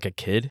looks more like a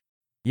kid.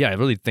 Yeah, I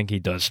really think he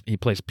does. He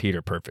plays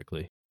Peter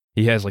perfectly.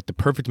 He has like the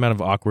perfect amount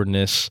of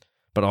awkwardness,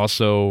 but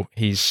also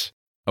he's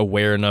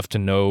aware enough to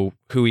know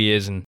who he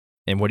is and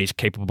what he's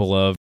capable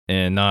of,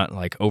 and not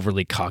like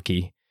overly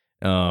cocky.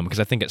 Because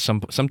I think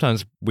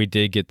sometimes we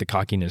did get the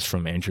cockiness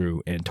from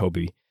Andrew and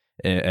Toby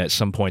at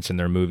some points in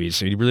their movies.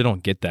 So you really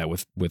don't get that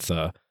with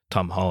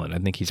Tom Holland. I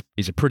think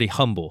he's a pretty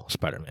humble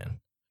Spider-Man.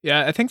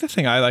 Yeah, I think the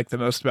thing I like the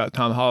most about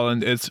Tom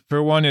Holland is,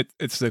 for one,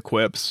 it's the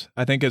quips.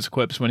 I think his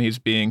quips when he's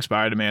being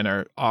Spider-Man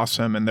are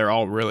awesome, and they're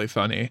all really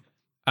funny.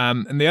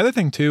 And the other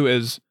thing, too,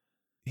 is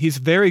he's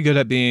very good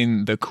at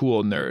being the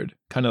cool nerd,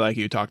 kind of like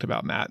you talked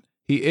about, Matt.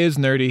 He is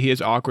nerdy, he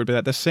is awkward, but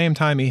at the same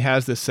time, he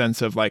has this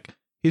sense of, like,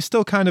 he's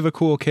still kind of a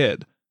cool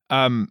kid.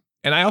 And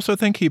I also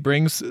think he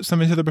brings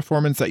something to the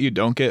performance that you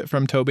don't get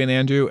from Toby and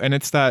Andrew, and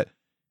it's that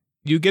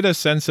you get a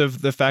sense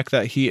of the fact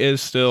that he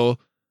is still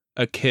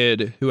a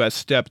kid who has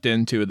stepped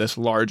into this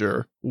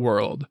larger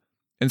world.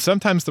 And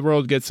sometimes the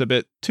world gets a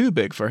bit too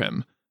big for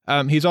him.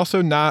 He's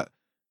also not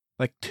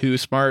like too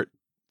smart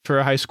for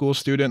a high school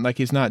student. Like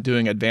he's not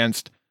doing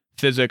advanced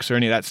physics or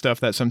any of that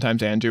stuff that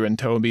sometimes Andrew and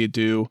Toby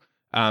do.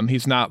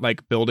 He's not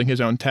like building his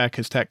own tech.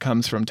 His tech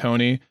comes from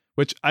Tony,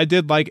 which I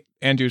did like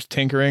Andrew's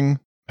tinkering,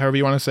 however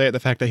you want to say it, the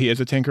fact that he is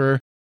a tinkerer.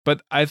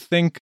 But I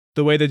think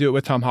the way they do it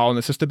with Tom Holland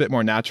is just a bit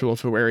more natural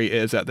for where he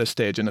is at this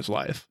stage in his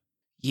life.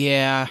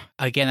 Yeah,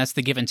 again, that's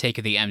the give and take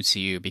of the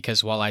MCU,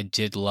 because while I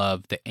did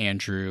love the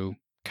Andrew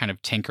kind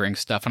of tinkering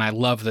stuff, and I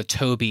love the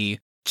Toby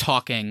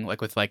talking,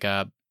 like with like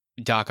a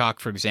Doc Ock,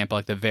 for example,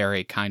 like the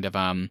very kind of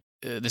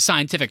the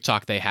scientific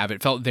talk they have,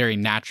 it felt very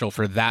natural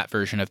for that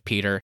version of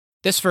Peter.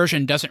 This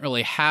version doesn't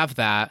really have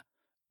that.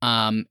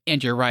 And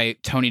you're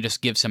right, Tony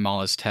just gives him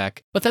all his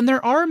tech. But then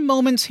there are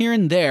moments here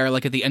and there,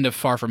 like at the end of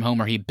Far From Home,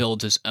 where he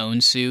builds his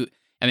own suit.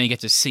 And then you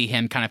get to see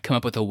him kind of come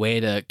up with a way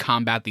to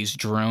combat these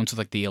drones with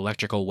like the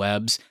electrical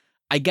webs.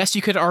 I guess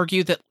you could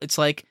argue that it's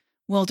like,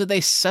 well, did they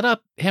set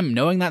up him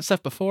knowing that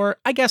stuff before?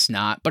 I guess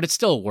not, but it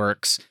still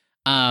works.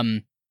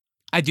 I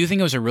do think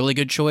it was a really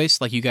good choice,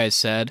 like you guys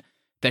said,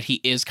 that he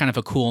is kind of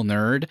a cool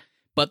nerd.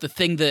 But the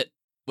thing that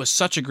was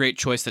such a great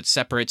choice that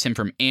separates him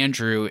from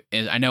Andrew,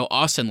 is I know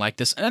Austin liked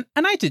this, and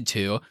I did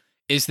too,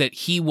 is that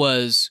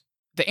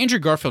the Andrew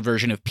Garfield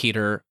version of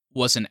Peter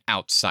was an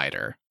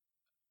outsider.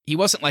 He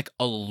wasn't like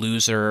a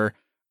loser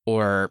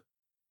or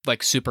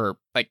like super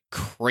like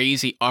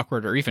crazy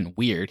awkward or even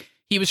weird.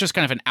 He was just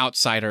kind of an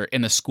outsider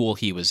in the school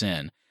he was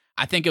in.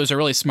 I think it was a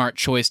really smart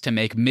choice to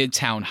make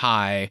Midtown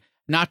High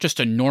not just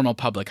a normal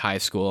public high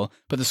school,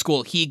 but the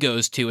school he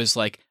goes to is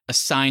like a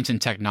science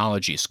and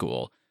technology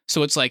school.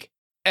 So it's like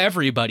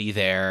everybody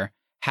there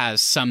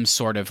has some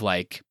sort of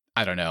like,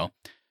 I don't know,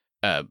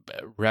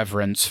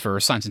 reverence for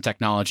science and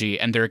technology,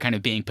 and they're kind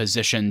of being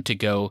positioned to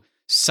go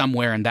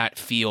somewhere in that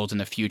field in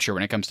the future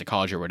when it comes to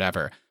college or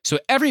whatever. So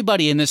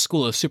everybody in this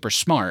school is super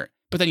smart,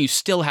 but then you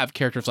still have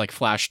characters like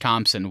Flash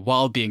Thompson,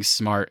 while being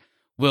smart,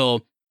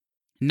 will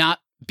not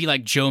be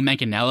like Joe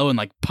Manganiello and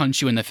like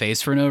punch you in the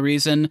face for no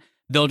reason.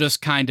 They'll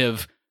just kind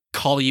of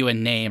call you a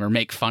name or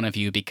make fun of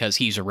you because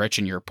he's rich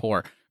and you're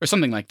poor or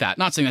something like that.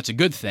 Not saying that's a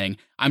good thing.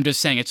 I'm just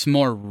saying it's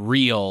more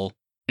real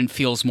and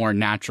feels more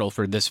natural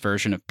for this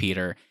version of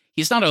Peter.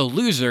 He's not a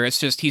loser. It's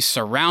just he's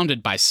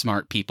surrounded by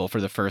smart people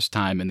for the first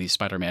time in these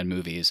Spider-Man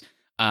movies.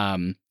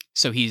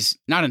 So he's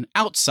not an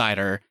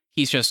outsider.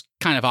 He's just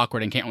kind of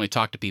awkward and can't really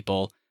talk to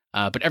people.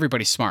 But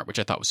everybody's smart, which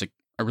I thought was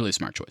a really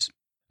smart choice.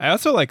 I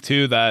also like,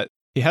 too, that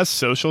he has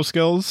social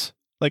skills.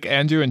 Like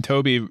Andrew and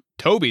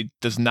Toby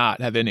does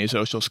not have any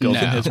social skills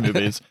in his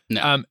movies.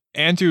 No.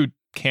 Andrew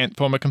can't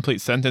form a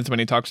complete sentence when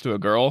he talks to a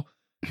girl.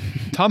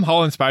 Tom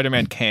Holland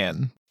Spider-Man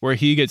can. Where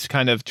he gets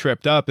kind of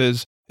tripped up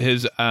is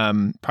his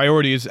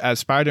priorities as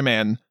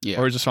Spider-Man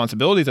or his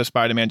responsibilities as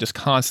Spider-Man just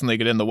constantly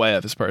get in the way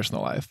of his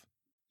personal life.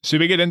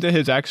 Should we get into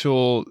his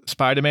actual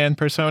Spider-Man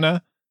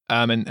persona?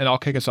 And I'll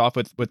kick us off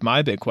with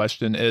my big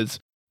question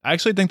is, I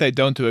actually think they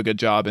don't do a good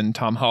job in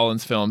Tom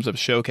Holland's films of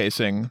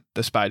showcasing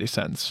the Spidey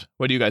sense.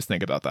 What do you guys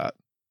think about that?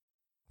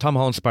 Tom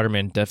Holland's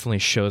Spider-Man definitely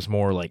shows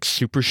more like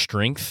super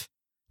strength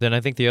than I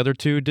think the other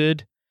two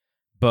did.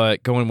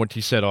 But going what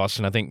you said,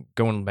 Austin, I think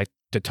going back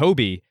to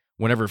Toby,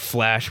 whenever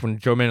Flash, when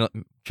Joe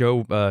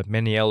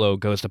Maniello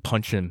goes to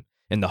punch him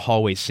in the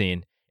hallway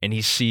scene, and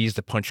he sees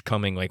the punch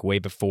coming like way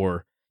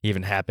before it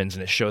even happens,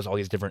 and it shows all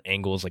these different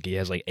angles, like he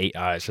has like 8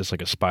 eyes, just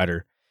like a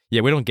spider.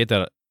 Yeah, we don't get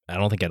that, I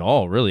don't think, at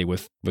all, really,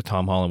 with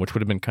Tom Holland, which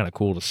would have been kind of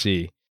cool to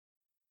see.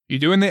 You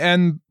do in the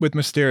end with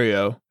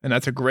Mysterio, and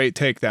that's a great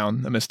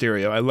takedown of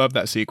Mysterio. I love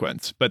that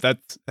sequence, but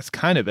that's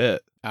kind of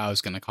it. I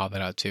was going to call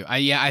that out too.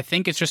 I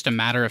think it's just a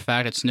matter of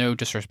fact. It's no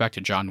disrespect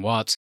to John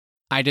Watts.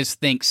 I just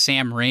think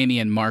Sam Raimi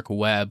and Mark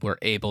Webb were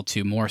able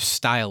to more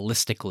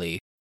stylistically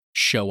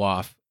show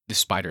off the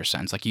spider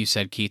sense. Like you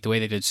said, Keith, the way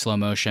they did slow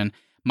motion.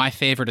 My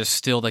favorite is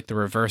still like the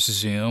reverse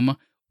zoom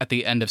at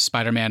the end of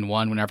Spider-Man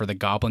 1 whenever the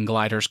Goblin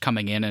Glider's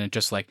coming in and it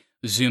just like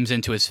zooms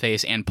into his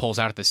face and pulls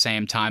out at the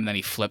same time. Then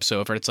he flips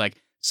over. It's like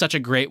such a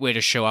great way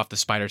to show off the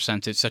spider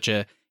sense. It's such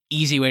a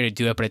easy way to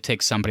do it, but it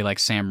takes somebody like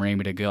Sam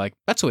Raimi to go like,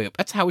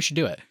 that's how we should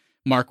do it.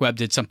 Mark Webb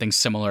did something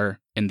similar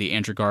in the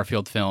Andrew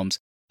Garfield films.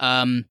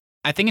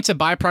 I think it's a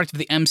byproduct of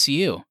the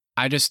MCU.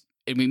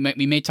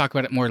 We may talk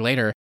about it more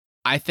later.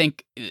 I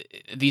think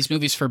these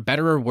movies, for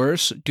better or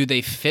worse, do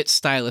they fit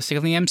stylistically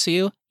in the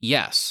MCU?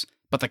 Yes.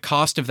 But the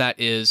cost of that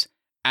is,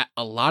 at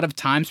a lot of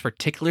times,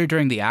 particularly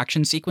during the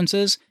action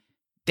sequences,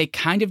 they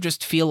kind of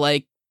just feel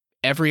like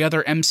every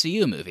other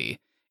MCU movie.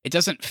 It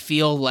doesn't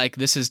feel like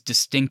this is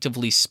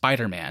distinctively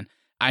Spider-Man.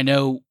 I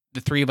know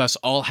the three of us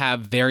all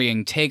have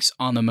varying takes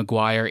on the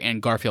Maguire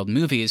and Garfield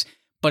movies,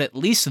 but at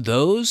least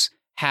those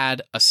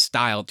had a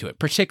style to it,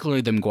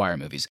 particularly the Maguire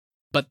movies.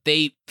 But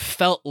they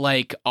felt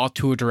like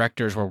auteur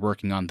directors were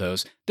working on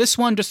those. This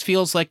one just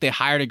feels like they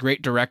hired a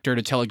great director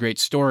to tell a great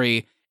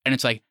story, and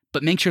it's like,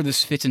 but make sure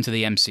this fits into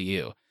the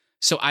MCU.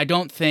 So I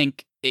don't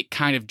think it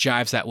kind of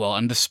jives that well,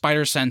 and the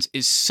Spider-Sense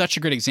is such a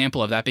good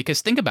example of that,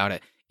 because think about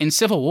it. In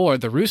Civil War,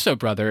 the Russo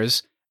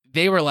brothers,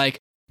 they were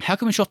like, how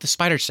can we show off the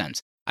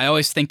Spider-Sense? I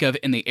always think of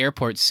in the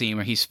airport scene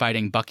where he's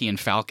fighting Bucky and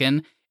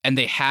Falcon, and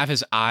they have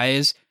his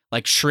eyes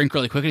like shrink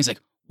really quick, and he's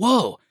like,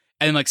 whoa,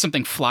 and like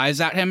something flies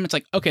at him. It's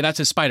like, okay, that's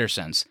his spider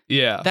sense.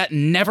 Yeah. That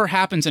never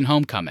happens in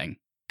Homecoming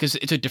because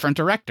it's a different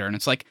director. And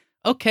it's like,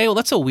 okay, well,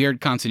 that's a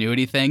weird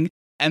continuity thing.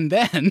 And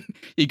then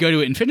you go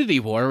to Infinity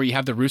War where you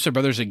have the Russo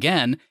brothers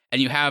again,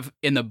 and you have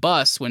in the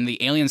bus when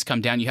the aliens come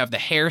down, you have the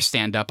hair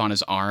stand up on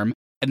his arm,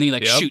 and then he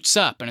like shoots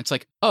up, and it's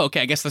like, oh,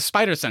 okay, I guess the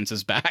spider sense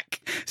is back.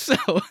 So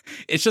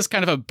it's just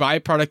kind of a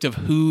byproduct of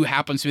who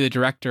happens to be the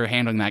director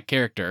handling that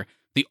character.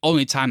 The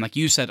only time, like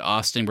you said,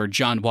 Austin, where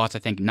John Watts, I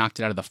think, knocked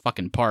it out of the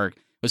fucking park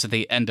was at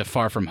the end of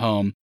Far From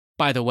Home.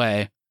 By the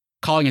way,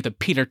 calling it the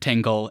Peter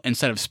Tingle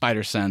instead of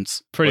Spider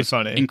Sense. Pretty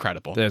funny.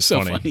 Incredible. That's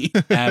so funny.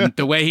 And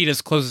the way he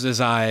just closes his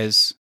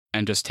eyes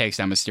and just takes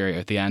down Mysterio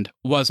at the end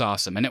was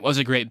awesome. And it was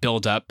a great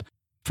build-up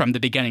from the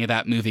beginning of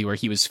that movie where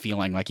he was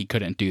feeling like he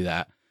couldn't do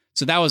that.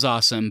 So that was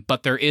awesome,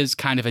 but there is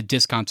kind of a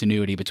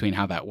discontinuity between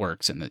how that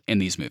works in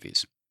these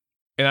movies.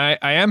 And I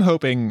am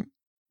hoping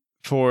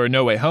for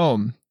No Way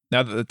Home,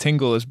 now that the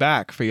tingle is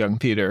back for young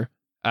Peter,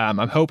 I'm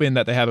hoping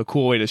that they have a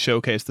cool way to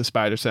showcase the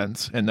spider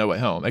sense in No Way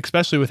Home,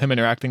 especially with him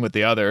interacting with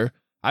the other.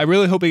 I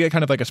really hope we get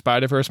kind of like a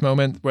Spider-Verse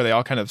moment where they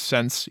all kind of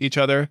sense each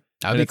other.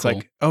 That'd be it's cool.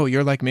 like, oh,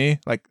 you're like me?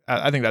 Like,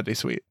 I think that'd be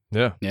sweet.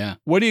 Yeah. Yeah.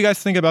 What do you guys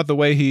think about the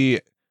way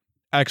he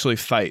actually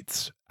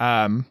fights?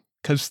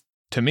 Because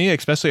to me,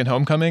 especially in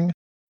Homecoming,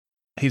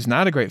 he's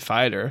not a great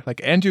fighter.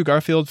 Like Andrew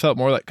Garfield felt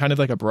more like kind of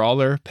like a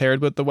brawler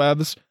paired with the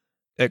webs.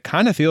 It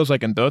kind of feels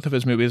like in both of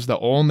his movies, the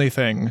only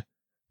thing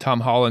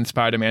Tom Holland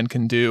Spider-Man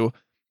can do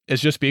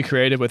is just be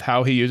creative with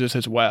how he uses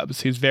his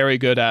webs. He's very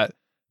good at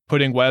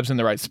putting webs in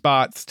the right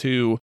spots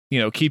to,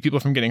 keep people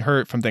from getting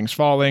hurt from things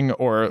falling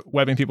or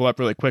webbing people up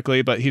really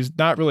quickly, but he's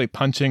not really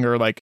punching or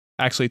like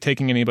actually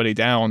taking anybody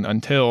down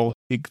until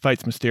he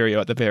fights Mysterio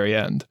at the very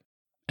end.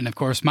 And of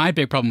course, my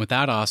big problem with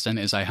that, Austin,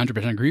 is I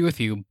 100% agree with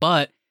you,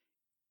 but,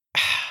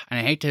 and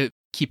I hate to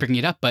keep bringing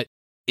it up, but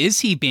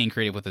is he being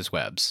creative with his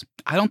webs?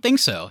 I don't think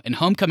so. In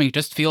Homecoming, it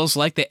just feels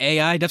like the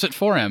AI does it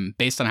for him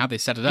based on how they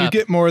set it up. You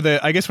get more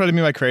I guess what I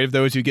mean by creative,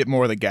 though, is you get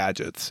more of the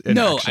gadgets in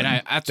action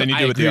than you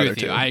do with the other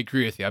two. I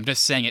agree with you. I'm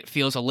just saying it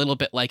feels a little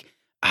bit like,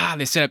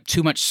 they set up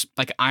too much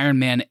like Iron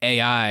Man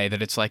AI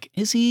that it's like,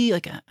 is he?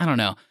 Like, I don't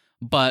know.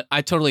 But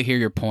I totally hear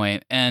your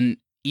point. And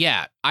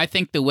yeah, I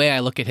think the way I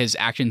look at his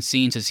action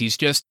scenes is he's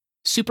just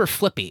super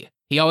flippy.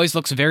 He always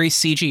looks very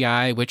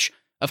CGI, which,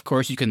 of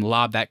course, you can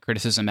lob that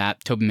criticism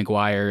at Tobey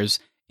Maguire's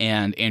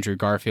and Andrew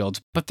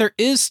Garfield's, but there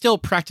is still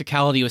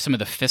practicality with some of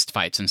the fist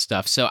fights and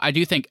stuff. So I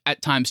do think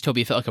at times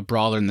Tobey felt like a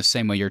brawler in the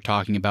same way you're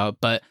talking about,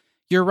 but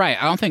you're right.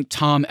 I don't think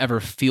Tom ever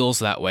feels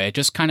that way. It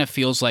just kind of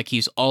feels like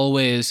he's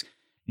always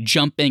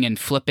jumping and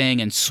flipping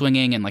and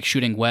swinging and like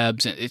shooting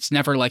webs. It's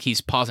never like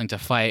he's pausing to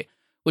fight,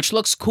 which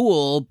looks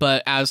cool,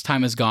 but as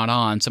time has gone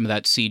on, some of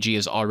that CG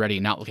is already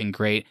not looking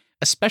great,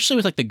 especially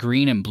with like the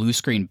green and blue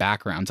screen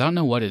backgrounds. I don't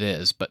know what it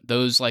is, but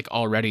those like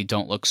already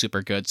don't look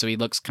super good. So he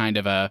looks kind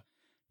of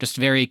just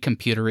very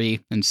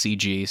computery and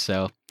CG.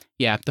 So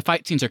yeah, the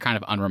fight scenes are kind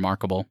of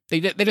unremarkable.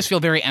 They just feel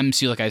very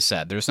MCU, like I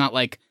said. There's not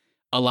like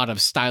a lot of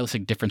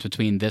stylistic difference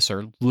between this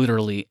or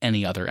literally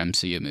any other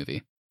MCU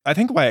movie. I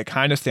think why it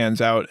kind of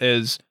stands out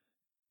is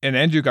in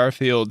Andrew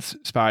Garfield's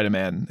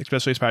Spider-Man,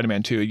 especially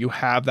Spider-Man 2, you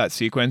have that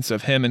sequence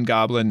of him and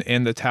Goblin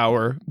in the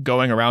tower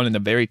going around in a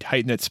very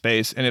tight-knit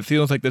space, and it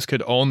feels like this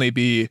could only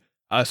be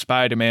a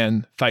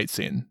Spider-Man fight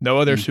scene. No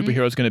other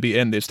superhero is going to be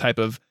in this type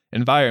of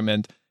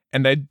environment,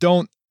 and they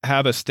don't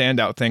have a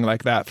standout thing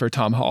like that for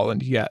Tom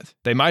Holland yet.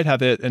 They might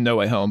have it in No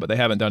Way Home, but they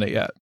haven't done it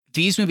yet.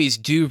 These movies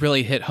do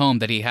really hit home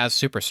that he has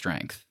super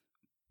strength,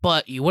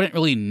 but you wouldn't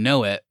really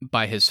know it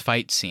by his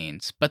fight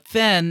scenes. But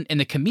then in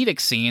the comedic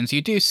scenes,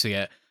 you do see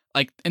it.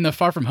 Like in the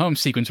Far From Home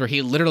sequence where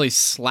he literally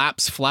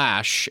slaps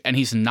Flash and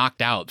he's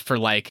knocked out for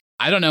like,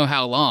 I don't know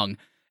how long.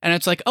 And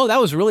it's like, oh,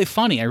 that was really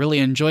funny. I really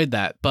enjoyed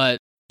that. But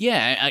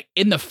yeah,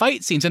 in the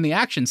fight scenes, in the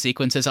action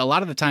sequences, a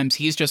lot of the times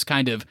he's just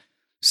kind of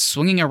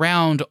swinging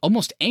around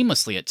almost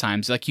aimlessly at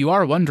times. Like you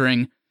are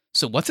wondering,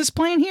 so what's his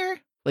plan here?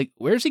 Like,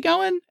 where's he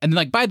going? And then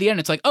like by the end,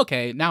 it's like,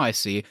 okay, now I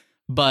see.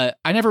 But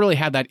I never really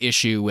had that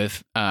issue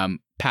with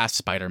past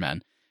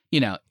Spider-Man. You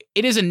know,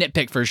 it is a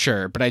nitpick for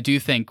sure, but I do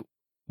think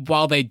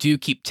while they do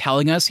keep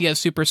telling us he has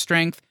super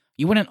strength,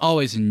 you wouldn't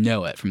always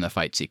know it from the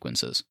fight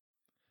sequences.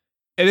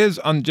 It is,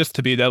 just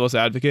to be devil's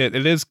advocate,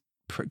 it is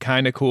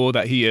kind of cool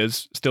that he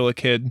is still a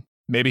kid.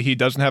 Maybe he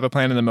doesn't have a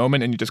plan in the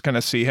moment and you just kind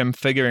of see him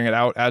figuring it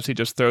out as he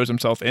just throws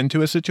himself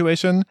into a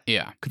situation.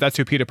 Yeah. Because that's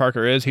who Peter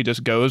Parker is. He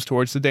just goes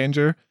towards the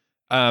danger.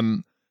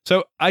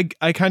 So I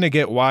kind of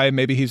get why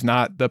maybe he's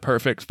not the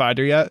perfect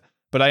fighter yet,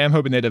 but I am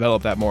hoping they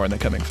develop that more in the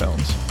coming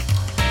films.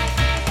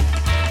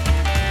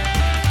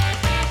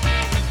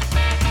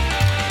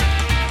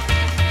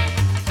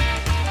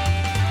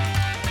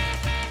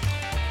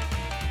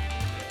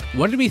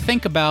 What did we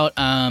think about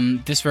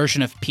this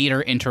version of Peter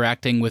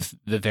interacting with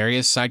the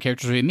various side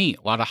characters we meet?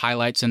 A lot of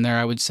highlights in there,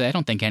 I would say. I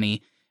don't think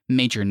any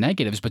major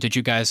negatives, but did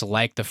you guys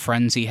like the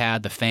friends he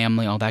had, the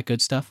family, all that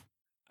good stuff?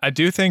 I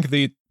do think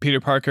the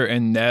Peter Parker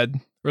and Ned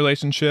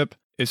relationship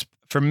is,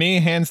 for me,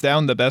 hands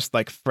down the best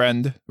like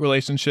friend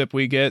relationship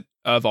we get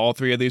of all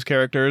three of these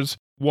characters.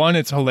 One,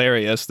 it's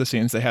hilarious, the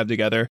scenes they have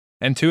together.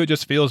 And two, it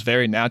just feels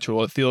very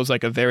natural. It feels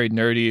like a very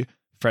nerdy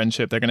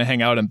friendship. They're going to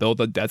hang out and build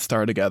the Death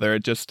Star together.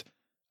 It just,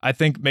 I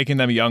think making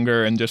them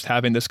younger and just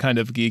having this kind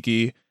of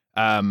geeky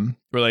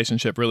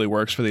relationship really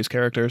works for these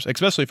characters,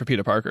 especially for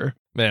Peter Parker.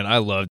 Man, I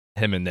loved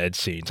him and Ned's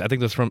scenes. I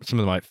think that's some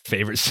of my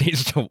favorite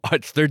scenes to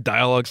watch. Their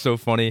dialogue's so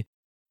funny,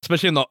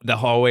 especially in the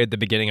hallway at the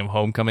beginning of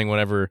Homecoming,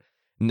 whenever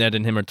Ned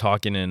and him are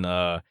talking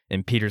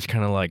and Peter's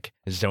kind of like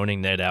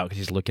zoning Ned out because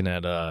he's looking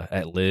at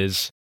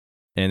Liz.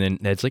 And then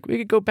Ned's like, we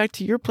could go back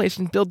to your place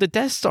and build the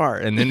Death Star.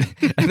 And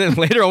then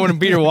later on when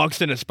Peter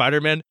walks into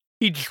Spider-Man,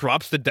 he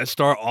drops the Death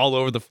Star all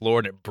over the floor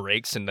and it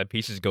breaks and the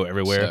pieces go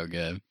everywhere. So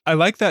good. I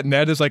like that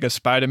Ned is like a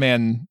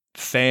Spider-Man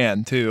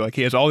fan too. Like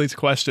he has all these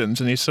questions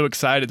and he's so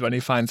excited when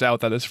he finds out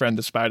that his friend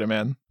is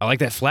Spider-Man. I like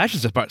that Flash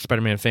is a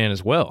Spider-Man fan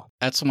as well.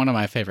 That's one of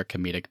my favorite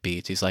comedic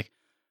beats. He's like,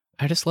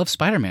 I just love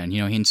Spider-Man.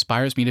 You know, he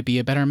inspires me to be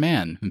a better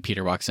man. And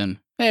Peter walks in,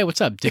 hey,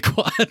 what's up,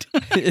 dickwad?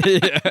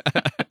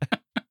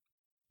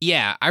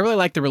 Yeah, I really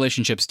like the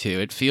relationships too.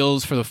 It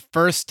feels for the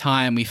first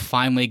time we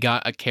finally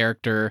got a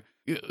character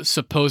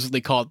supposedly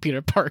called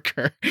Peter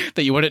Parker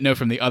that you wouldn't know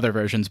from the other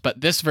versions,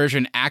 but this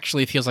version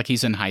actually feels like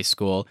he's in high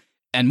school,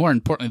 and more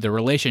importantly, the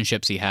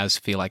relationships he has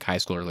feel like high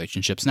school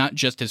relationships, not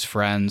just his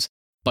friends,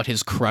 but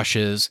his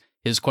crushes,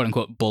 his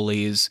quote-unquote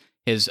bullies,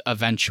 his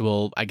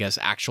eventual, I guess,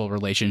 actual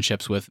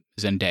relationships with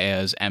Zendaya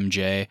as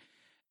MJ,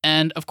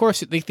 and of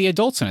course, the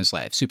adults in his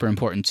life, super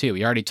important too.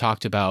 We already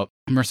talked about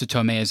Marissa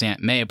Tomei as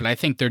Aunt May, but I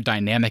think their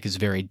dynamic is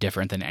very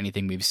different than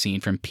anything we've seen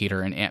from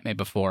Peter and Aunt May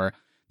before.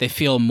 They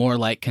feel more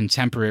like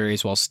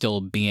contemporaries while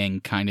still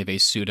being kind of a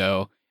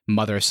pseudo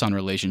mother-son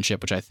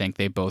relationship, which I think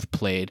they both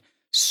played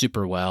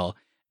super well.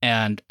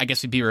 And I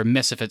guess we'd be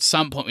remiss if at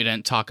some point we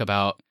didn't talk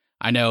about,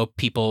 I know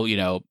people,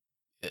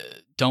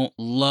 don't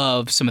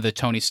love some of the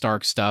Tony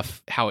Stark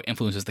stuff, how it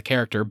influences the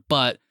character,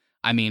 but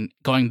I mean,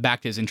 going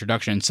back to his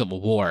introduction in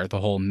Civil War, the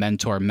whole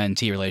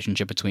mentor-mentee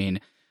relationship between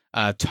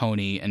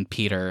Tony and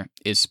Peter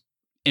is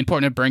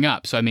important to bring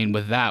up. So, I mean,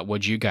 with that,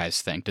 what'd you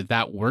guys think? Did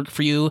that work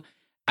for you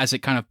as it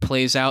kind of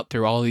plays out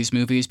through all these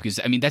movies?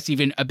 Because, I mean, that's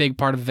even a big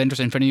part of Avengers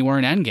Infinity War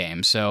and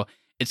Endgame. So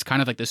it's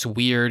kind of like this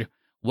weird,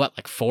 4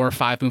 or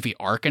 5 movie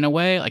arc in a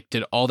way? Like,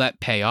 did all that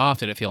pay off?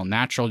 Did it feel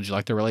natural? Did you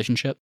like the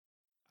relationship?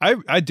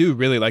 I do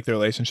really like the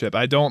relationship.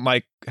 I don't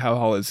like how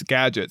all his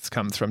gadgets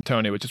comes from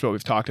Tony, which is what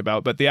we've talked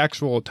about. But the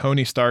actual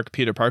Tony Stark,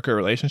 Peter Parker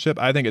relationship,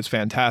 I think is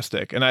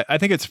fantastic. And I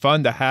think it's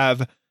fun to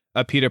have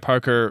a Peter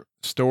Parker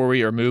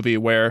story or movie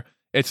where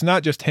it's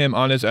not just him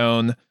on his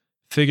own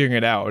figuring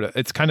it out.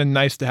 It's kind of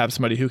nice to have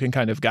somebody who can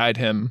kind of guide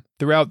him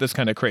throughout this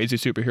kind of crazy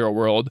superhero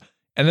world.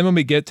 And then when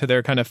we get to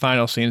their kind of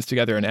final scenes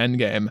together in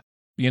Endgame,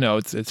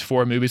 it's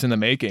 4 movies in the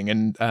making.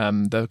 And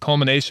the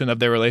culmination of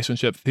their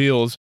relationship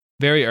feels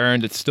very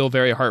earned. It's still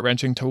very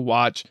heart-wrenching to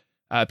watch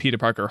Peter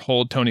Parker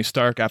hold Tony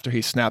Stark after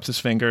he snaps his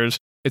fingers.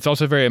 It's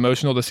also very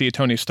emotional to see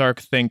Tony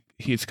Stark think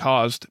he's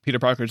caused Peter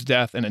Parker's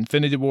death in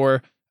Infinity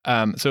War.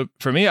 So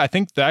for me, I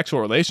think the actual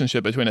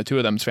relationship between the two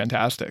of them is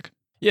fantastic.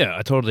 Yeah,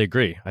 I totally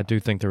agree. I do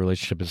think the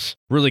relationship is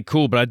really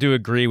cool, but I do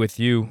agree with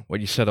you,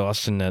 what you said,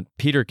 Austin, that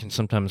Peter can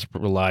sometimes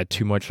rely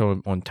too much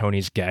on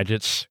Tony's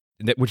gadgets,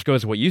 which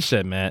goes to what you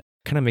said, Matt.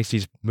 Kind of makes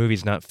these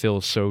movies not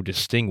feel so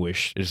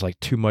distinguished. It's like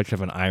too much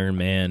of an Iron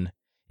Man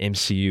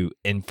MCU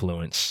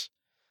influence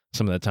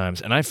some of the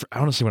times. And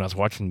honestly, when I was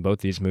watching both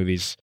these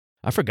movies,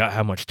 I forgot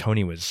how much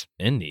Tony was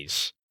in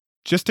these.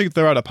 Just to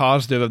throw out a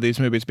positive of these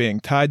movies being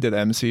tied to the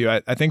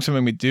MCU, I think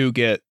something we do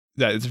get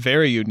that is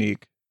very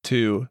unique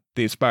to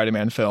these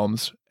Spider-Man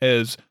films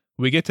is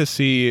we get to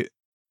see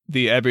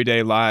the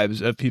everyday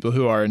lives of people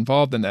who are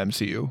involved in the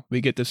MCU.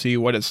 We get to see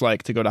what it's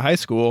like to go to high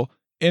school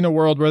in a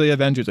world where the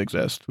Avengers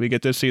exist. We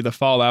get to see the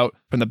fallout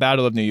from the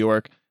Battle of New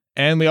York,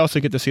 and we also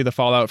get to see the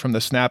fallout from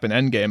the snap and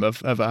endgame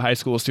of a high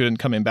school student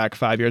coming back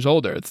 5 years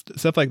older. It's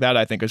stuff like that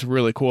I think is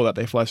really cool that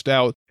they fleshed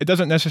out. It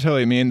doesn't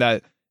necessarily mean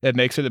that it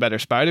makes it a better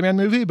Spider-Man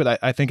movie, but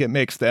I think it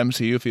makes the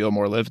MCU feel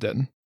more lived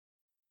in.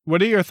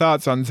 What are your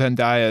thoughts on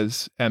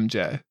Zendaya's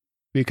MJ?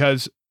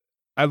 Because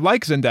I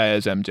like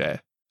Zendaya's MJ.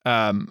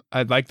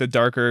 I like the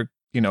darker,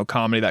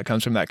 comedy that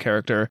comes from that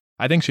character.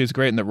 I think she's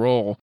great in the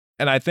role.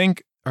 And I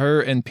think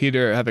her and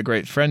Peter have a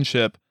great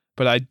friendship,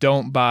 but I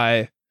don't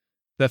buy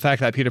the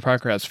fact that Peter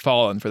Parker has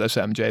fallen for this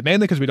MJ,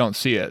 mainly because we don't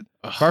see it.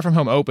 Ugh. Far From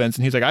Home opens,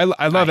 and he's like, I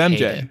love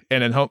MJ.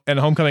 And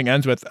Homecoming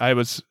ends with, I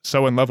was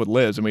so in love with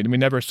Liz, and we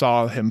never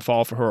saw him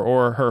fall for her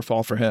or her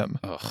fall for him.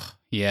 Ugh.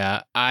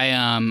 Yeah,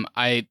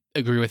 I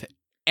agree with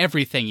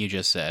everything you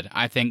just said.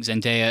 I think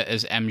Zendaya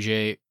as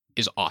MJ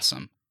is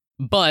awesome.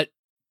 But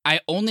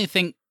I only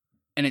think,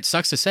 and it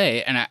sucks to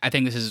say, and I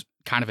think this is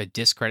kind of a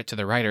discredit to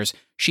the writers,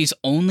 she's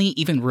only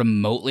even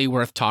remotely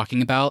worth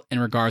talking about in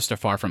regards to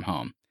Far From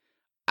Home.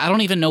 I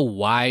don't even know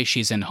why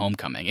she's in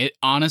Homecoming. It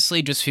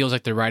honestly just feels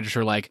like the writers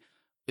are like,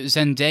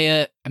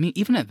 Zendaya, I mean,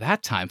 even at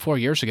that time, 4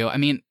 years ago, I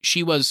mean,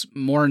 she was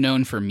more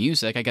known for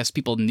music. I guess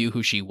people knew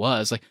who she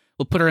was. Like,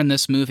 we'll put her in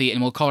this movie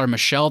and we'll call her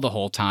Michelle the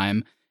whole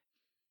time.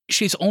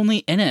 She's only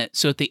in it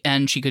so at the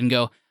end she can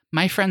go,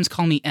 my friends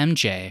call me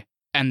MJ.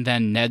 And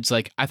then Ned's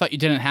like, I thought you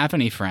didn't have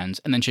any friends.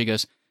 And then she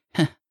goes,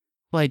 well,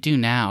 I do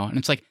now. And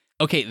it's like,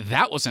 okay,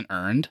 that wasn't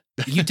earned.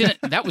 You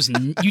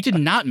did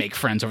not make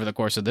friends over the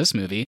course of this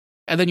movie.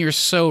 And then you're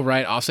so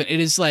right, Austin.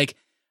 It is like,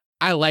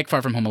 I like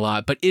Far From Home a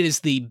lot, but it is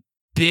the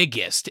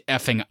biggest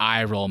effing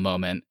eye roll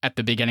moment at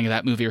the beginning of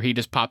that movie where he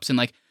just pops in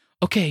like,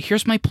 okay,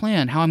 here's my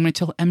plan, how I'm going to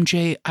tell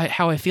MJ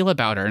how I feel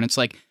about her. And it's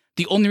like,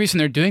 the only reason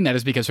they're doing that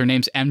is because her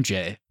name's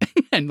MJ.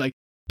 And like,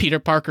 Peter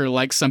Parker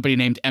likes somebody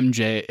named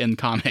MJ in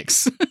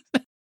comics.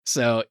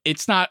 So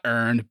it's not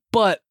earned,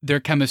 but their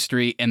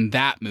chemistry in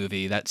that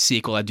movie, that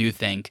sequel, I do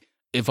think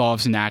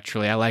evolves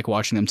naturally. I like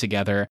watching them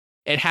together.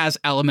 It has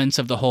elements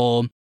of the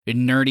whole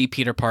nerdy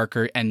Peter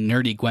Parker and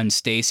nerdy Gwen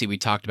Stacy we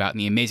talked about in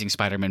the Amazing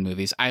Spider-Man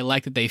movies. I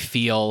like that they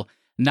feel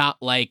not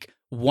like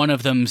one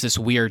of them's this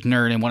weird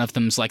nerd and one of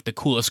them's like the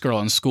coolest girl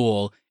in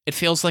school. It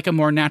feels like a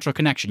more natural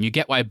connection. You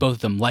get why both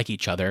of them like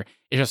each other.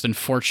 It's just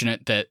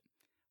unfortunate that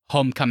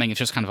Homecoming is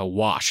just kind of a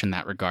wash in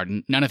that regard.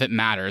 And none of it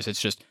matters.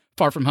 It's just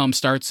Far From Home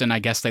starts and I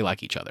guess they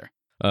like each other.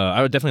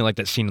 I would definitely like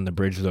that scene on the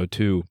bridge though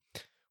too.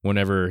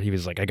 Whenever he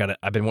was like,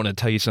 I've been wanting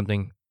to tell you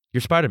something.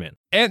 You're Spider-Man.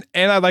 And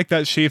I like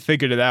that she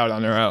figured it out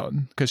on her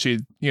own because she,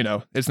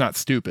 is not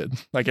stupid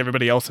like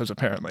everybody else is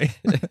apparently.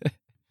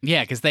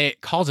 Yeah, because they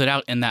called it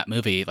out in that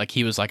movie. Like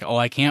he was like, oh,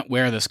 I can't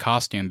wear this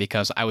costume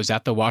because I was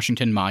at the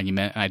Washington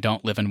Monument and I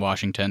don't live in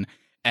Washington.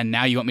 And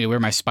now you want me to wear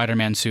my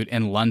Spider-Man suit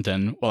in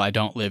London while I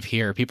don't live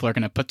here. People are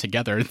going to put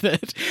together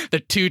that the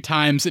 2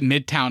 times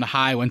Midtown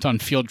High went on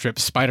field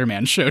trips,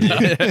 Spider-Man showed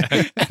up.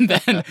 And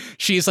then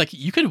she's like,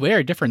 you could wear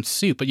a different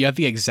suit, but you have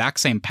the exact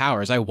same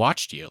powers. I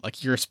watched you.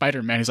 Like, you're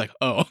Spider-Man. He's like,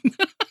 oh.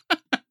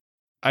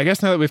 I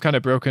guess now that we've kind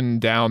of broken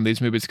down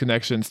these movies'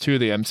 connections to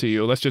the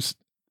MCU, let's just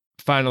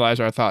finalize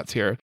our thoughts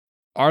here.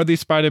 Are these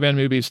Spider-Man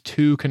movies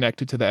too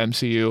connected to the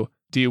MCU?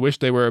 Do you wish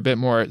they were a bit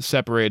more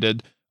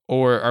separated?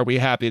 Or are we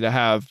happy to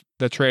have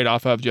the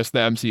trade-off of just the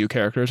MCU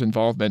characters'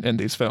 involvement in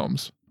these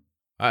films?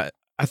 I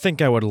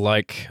think I would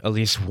like at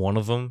least one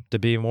of them to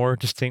be more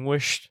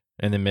distinguished,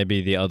 and then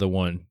maybe the other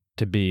one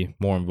to be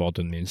more involved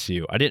in the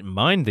MCU. I didn't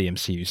mind the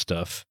MCU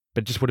stuff,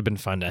 but it just would have been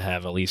fun to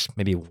have at least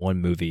maybe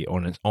one movie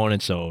on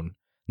its own,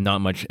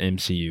 not much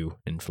MCU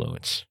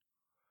influence.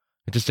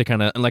 Just to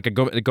kind of, like,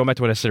 go back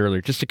to what I said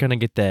earlier, just to kind of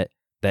get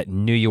that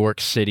New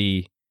York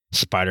City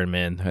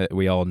Spider-Man that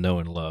we all know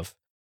and love.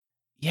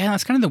 Yeah,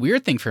 that's kind of the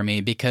weird thing for me,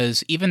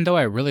 because even though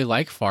I really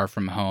like Far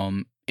From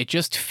Home, it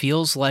just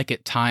feels like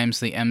at times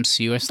the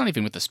MCU, it's not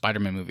even with the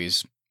Spider-Man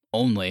movies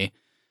only,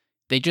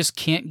 they just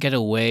can't get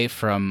away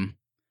from,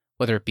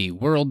 whether it be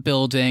world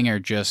building or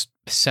just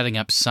setting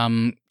up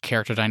some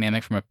character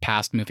dynamic from a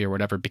past movie or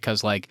whatever,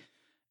 because like,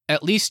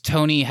 at least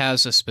Tony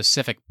has a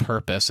specific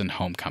purpose in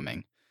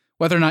Homecoming.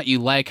 Whether or not you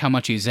like how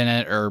much he's in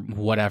it or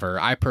whatever,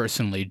 I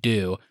personally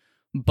do,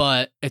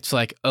 but it's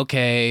like,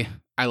 okay,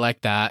 I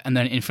like that. And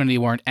then Infinity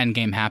War and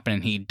Endgame happen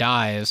and he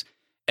dies.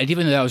 And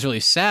even though that was really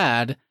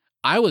sad,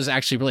 I was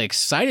actually really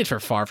excited for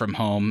Far From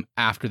Home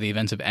after the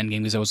events of Endgame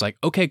because I was like,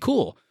 okay,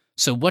 cool.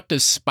 So what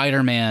does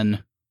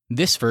Spider-Man,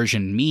 this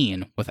version,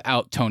 mean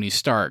without Tony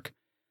Stark?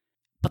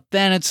 But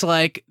then it's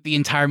like the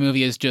entire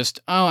movie is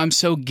just, oh, I'm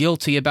so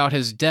guilty about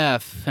his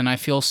death and I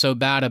feel so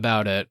bad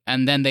about it.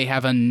 And then they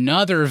have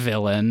another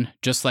villain,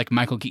 just like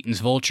Michael Keaton's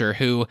Vulture,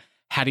 who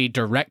had a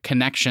direct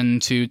connection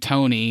to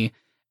Tony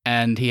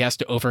and he has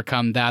to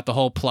overcome that. The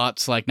whole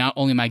plot's like, not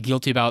only am I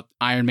guilty about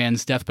Iron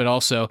Man's death, but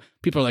also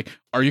people are like,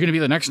 are you going to be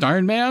the next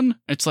Iron Man?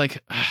 It's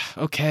like,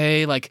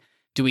 okay, like,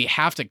 do we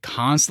have to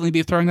constantly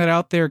be throwing that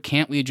out there?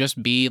 Can't we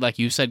just be, like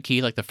you said,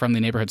 Keith, like the friendly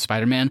neighborhood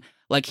Spider-Man?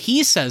 Like,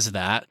 he says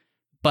that.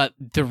 But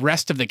the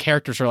rest of the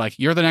characters are like,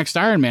 you're the next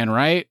Iron Man,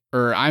 right?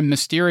 Or I'm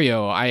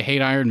Mysterio. I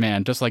hate Iron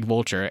Man, just like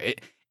Vulture.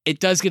 It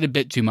does get a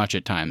bit too much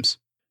at times.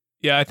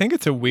 Yeah, I think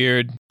it's a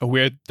weird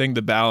thing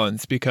to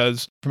balance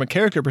because from a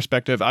character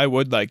perspective, I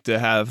would like to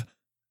have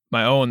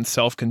my own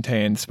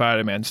self-contained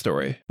Spider-Man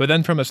story. But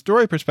then from a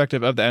story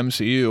perspective of the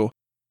MCU,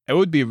 it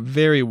would be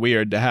very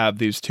weird to have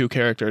these two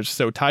characters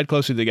so tied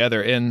closely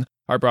together in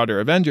our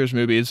broader Avengers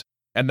movies,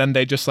 and then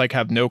they just like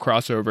have no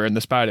crossover in the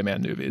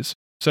Spider-Man movies.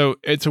 So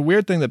it's a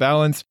weird thing to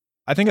balance.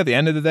 I think at the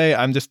end of the day,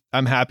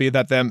 I'm happy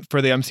that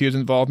for the MCU's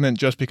involvement,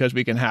 just because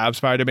we can have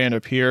Spider-Man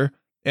appear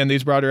in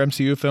these broader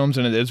MCU films,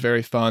 and it is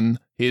very fun.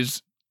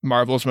 He's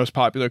Marvel's most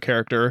popular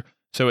character,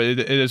 so it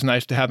is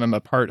nice to have him a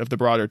part of the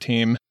broader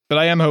team. But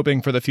I am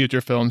hoping for the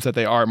future films that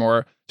they are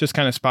more just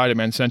kind of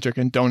Spider-Man centric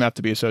and don't have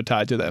to be so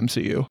tied to the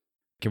MCU.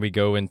 Can we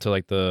go into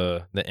like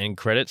the end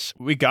credits?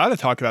 We got to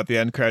talk about the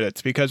end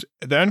credits because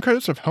the end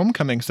credits of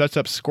Homecoming sets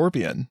up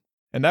Scorpion.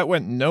 And that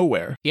went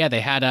nowhere. Yeah,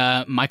 they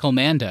had Michael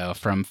Mando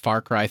from Far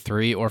Cry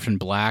 3, Orphan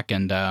Black,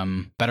 and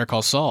Better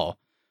Call Saul,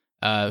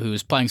 who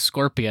was playing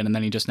Scorpion, and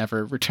then he just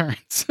never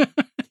returns.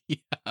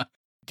 Yeah.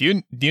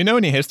 Do you know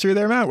any history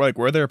there, Matt? Like,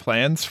 were there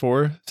plans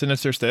for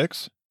Sinister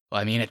Six? Well,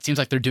 I mean, it seems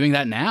like they're doing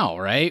that now,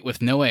 right?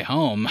 With No Way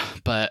Home.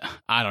 But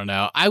I don't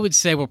know. I would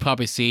say we'll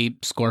probably see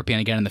Scorpion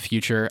again in the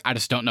future. I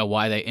just don't know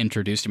why they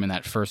introduced him in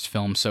that first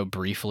film so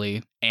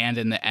briefly. And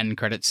in the end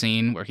credit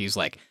scene where he's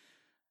like,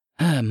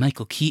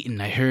 Michael Keaton,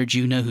 I heard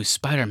you know who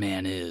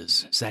Spider-Man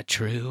is. Is that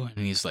true?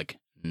 And he's like,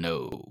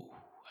 no,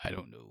 I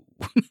don't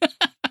know.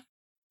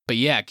 But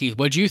yeah, Keith,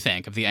 what'd you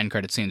think of the end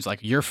credit scenes? Like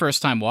your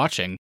first time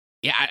watching.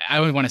 Yeah, I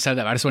don't want to say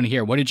that. I just want to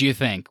hear, what did you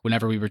think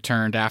whenever we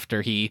returned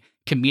after he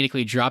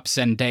comedically drops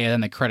Zendaya,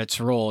 then the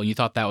credits roll, and you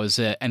thought that was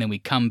it, and then we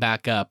come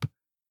back up?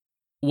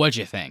 What'd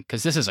you think?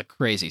 Because this is a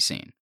crazy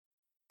scene.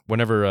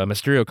 Whenever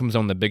Mysterio comes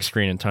on the big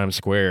screen in Times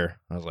Square,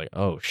 I was like,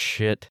 oh,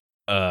 shit.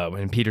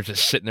 When Peter's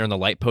just sitting there on the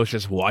light post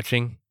just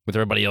watching with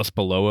everybody else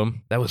below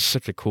him, that was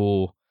such a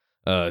cool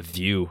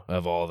view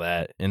of all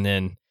that. And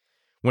then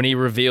when he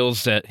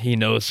reveals that he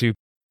knows who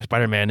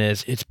Spider-Man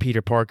is, it's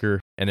Peter Parker,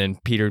 and then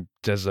Peter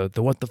does the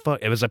what the fuck?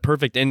 It was a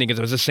perfect ending because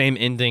it was the same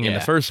ending in the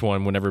first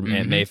one whenever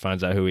Aunt May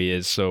finds out who he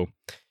is. So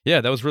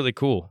yeah, that was really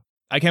cool.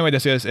 I can't wait to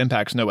see how this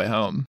impacts No Way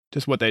Home.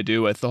 Just what they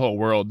do with the whole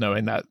world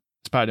knowing that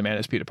Spider-Man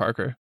is Peter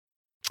Parker.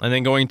 And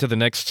then going to the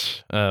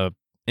next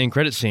end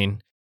credit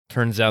scene,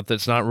 turns out that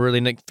it's not really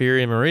Nick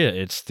Fury and Maria.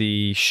 It's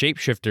the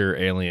shapeshifter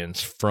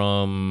aliens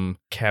from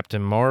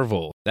Captain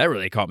Marvel. That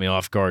really caught me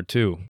off guard,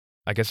 too.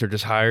 I guess they're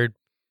just hired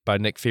by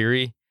Nick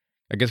Fury.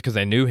 I guess because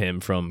they knew him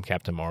from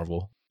Captain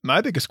Marvel.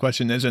 My biggest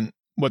question isn't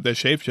what the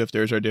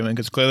shapeshifters are doing,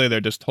 because clearly they're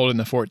just holding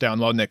the fort down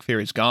while Nick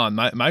Fury's gone.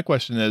 My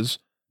question is,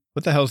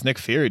 what the hell is Nick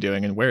Fury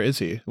doing, and where is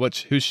he?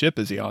 Whose ship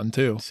is he on,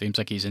 too? Seems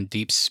like he's in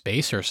deep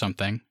space or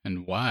something,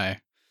 and why?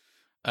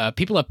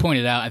 People have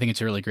pointed out, I think it's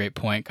a really great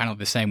point, kind of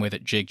the same way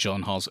that Jake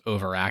Gyllenhaal's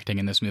overacting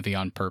in this movie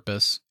on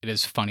purpose. It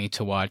is funny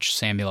to watch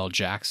Samuel L.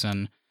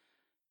 Jackson.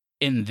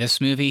 In this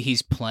movie,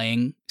 he's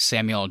playing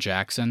Samuel L.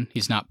 Jackson.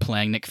 He's not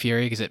playing Nick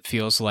Fury because it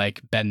feels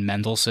like Ben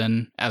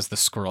Mendelsohn as the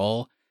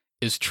Skrull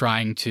is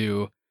trying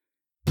to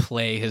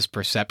play his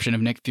perception of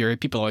Nick Fury.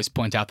 People always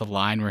point out the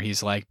line where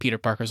he's like, Peter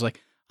Parker's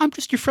like, I'm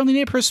just your friendly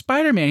neighborhood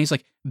Spider-Man. He's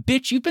like,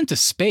 bitch, you've been to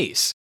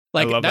space.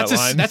 Like that's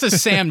a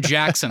Sam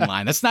Jackson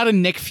line. That's not a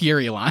Nick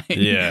Fury line.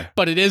 Yeah.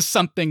 But it is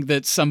something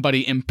that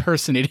somebody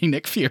impersonating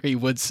Nick Fury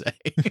would say.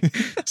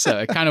 So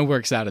it kind of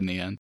works out in the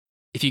end.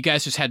 If you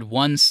guys just had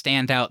one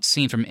standout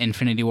scene from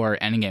Infinity War or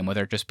Endgame,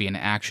 whether it just be an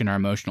action or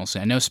emotional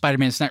scene. I know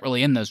Spider-Man's not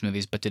really in those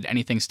movies, but did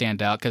anything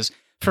stand out? Because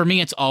for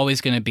me, it's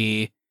always going to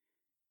be,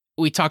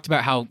 we talked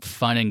about how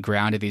fun and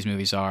grounded these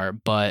movies are,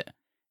 but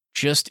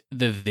just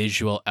the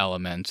visual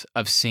element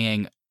of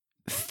seeing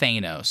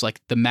Thanos,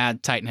 like the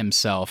Mad Titan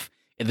himself,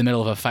 in the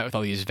middle of a fight with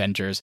all these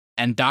Avengers,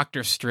 and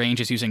Doctor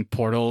Strange is using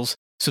portals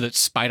so that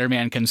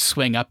Spider-Man can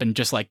swing up and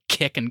just like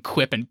kick and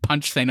quip and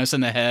punch Thanos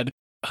in the head.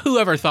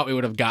 Whoever thought we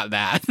would have got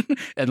that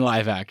in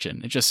live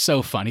action? It's just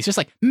so fun. He's just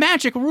like,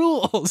 magic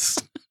rules.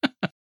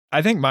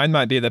 I think mine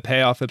might be the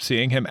payoff of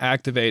seeing him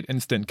activate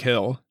instant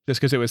kill,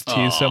 just because it was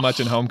teased so much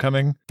in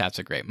Homecoming. That's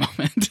a great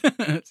moment.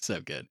 It's so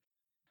good.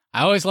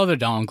 I always love the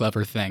Donald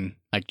Glover thing,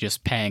 like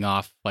just paying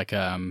off, like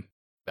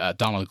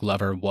Donald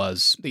Glover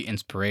was the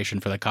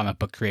inspiration for the comic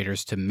book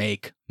creators to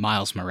make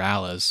Miles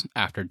Morales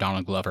after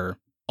Donald Glover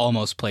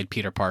almost played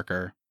Peter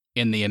Parker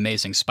in the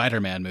Amazing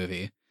Spider-Man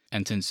movie.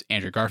 And since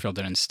Andrew Garfield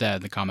did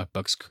instead, the comic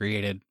books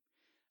created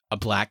a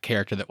black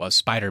character that was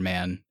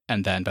Spider-Man.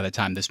 And then by the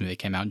time this movie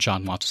came out,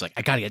 John Watts was like,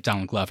 I gotta get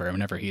Donald Glover. And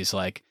whenever he's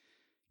like,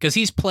 Because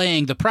he's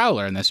playing the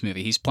Prowler in this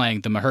movie. He's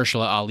playing the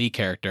Mahershala Ali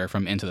character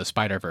from Into the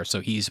Spider-Verse.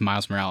 So he's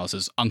Miles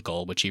Morales'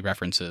 uncle, which he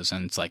references.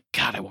 And it's like,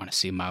 God, I want to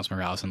see Miles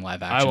Morales in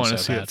live action. I want to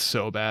see it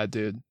so bad,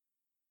 dude.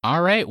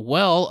 All right.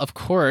 Well, of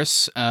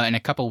course, in a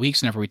couple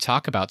weeks, whenever we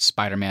talk about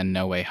Spider-Man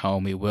No Way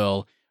Home, we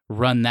will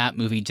run that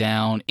movie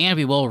down and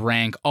we will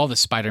rank all the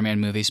Spider-Man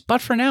movies.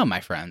 But for now, my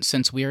friends,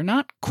 since we are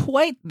not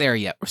quite there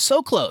yet, we're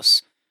so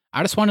close.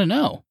 I just want to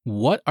know,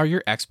 what are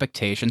your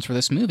expectations for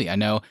this movie? I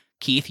know,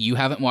 Keith, you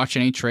haven't watched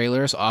any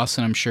trailers.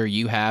 Austin, I'm sure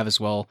you have as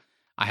well.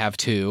 I have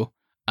too.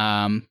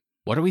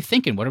 What are we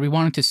thinking? What are we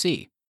wanting to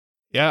see?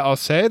 Yeah, I'll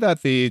say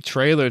that the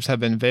trailers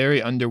have been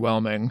very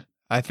underwhelming.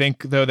 I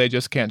think, though, they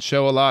just can't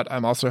show a lot.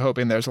 I'm also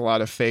hoping there's a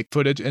lot of fake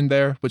footage in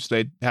there, which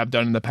they have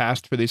done in the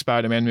past for these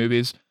Spider-Man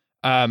movies.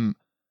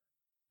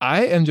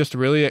 I am just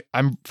really,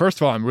 first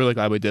of all, I'm really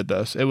glad we did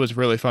this. It was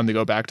really fun to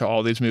go back to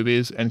all these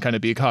movies and kind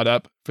of be caught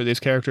up for these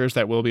characters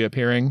that will be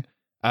appearing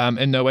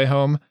in No Way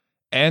Home.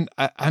 And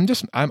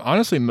I'm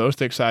honestly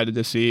most excited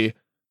to see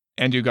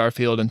Andrew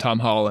Garfield and Tom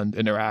Holland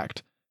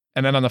interact.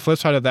 And then on the flip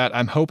side of that,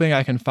 I'm hoping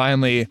I can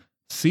finally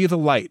see the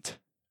light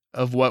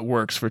of what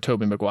works for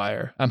Tobey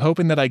Maguire. I'm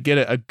hoping that I get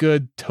a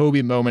good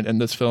Tobey moment in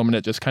this film and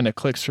it just kind of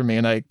clicks for me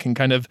and I can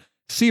kind of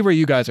see where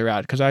you guys are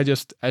at, because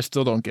I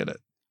still don't get it.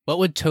 What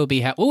would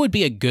Tobey what would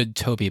be a good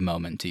Tobey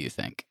moment, do you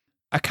think?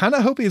 I kind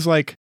of hope he's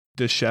like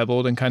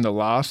disheveled and kind of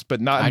lost,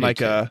 but not in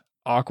like a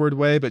awkward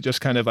way, but just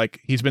kind of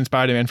like he's been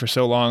Spider-Man for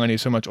so long and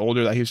he's so much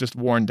older that he's just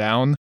worn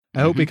down.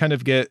 I hope we kind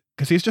of get,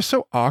 because he's just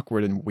so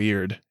awkward and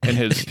weird in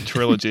his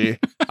trilogy.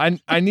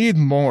 I need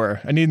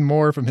more. I need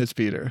more from his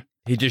Peter.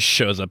 He just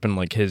shows up in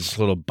like his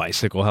little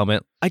bicycle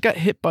helmet. I got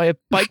hit by a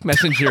bike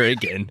messenger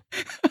again.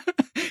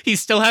 He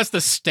still has the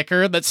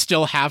sticker that's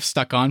still half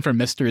stuck on from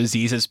Mr.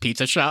 Aziz's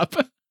pizza shop.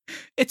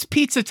 It's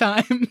pizza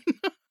time.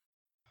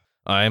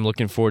 I'm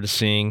looking forward to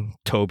seeing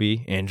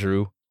Tobey,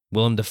 Andrew,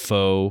 Willem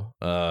Dafoe,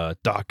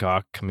 Doc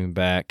Ock coming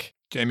back.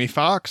 Jamie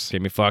Foxx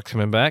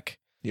coming back.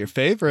 Your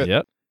favorite.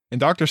 Yep. And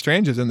Doctor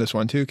Strange is in this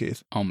one too,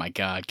 Keith. Oh my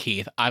God,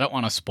 Keith. I don't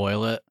want to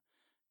spoil it.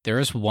 There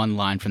is one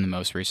line from the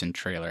most recent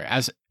trailer.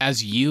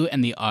 As you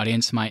and the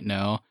audience might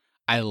know,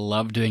 I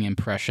love doing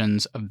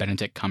impressions of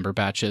Benedict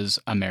Cumberbatch's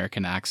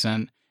American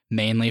accent,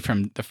 mainly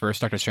from the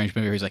first Doctor Strange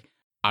movie where he's like,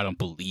 I don't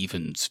believe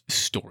in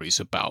stories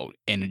about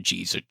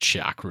energies or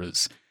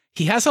chakras.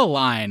 He has a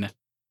line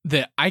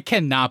that I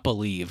cannot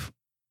believe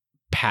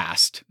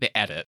passed the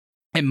edit.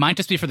 It might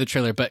just be for the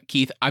trailer, but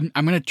Keith, I'm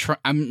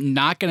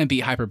not gonna be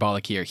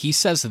hyperbolic here. He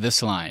says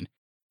this line: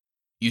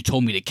 "You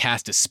told me to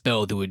cast a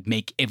spell that would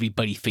make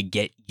everybody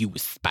forget you were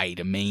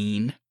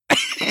Spider-Man."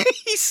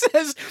 He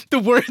says the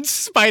word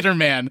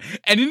Spider-Man,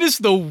 and it is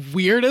the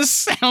weirdest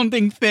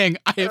sounding thing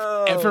I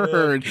have ever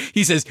heard.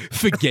 He says,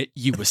 "Forget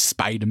you were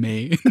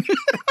Spider-Man."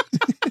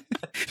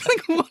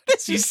 Like, what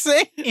is he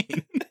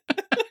saying?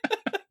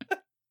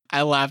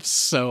 I laughed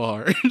so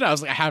hard. I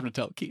was like, I have to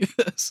tell Keith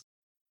this.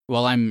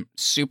 Well, I'm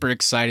super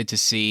excited to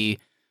see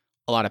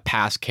a lot of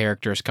past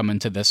characters come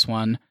into this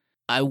one.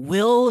 I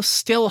will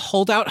still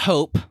hold out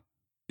hope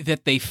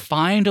that they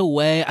find a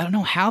way. I don't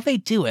know how they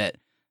do it,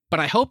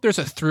 but I hope there's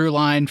a through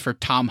line for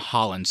Tom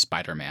Holland's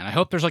Spider-Man. I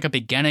hope there's like a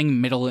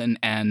beginning, middle, and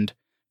end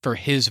for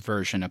his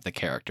version of the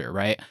character,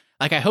 right?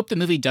 Like, I hope the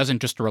movie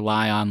doesn't just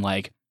rely on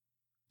like,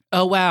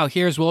 oh, wow,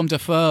 here's Willem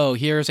Dafoe,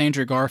 here's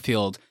Andrew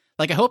Garfield.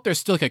 Like, I hope there's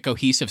still like a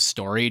cohesive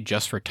story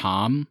just for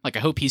Tom. Like, I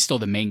hope he's still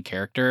the main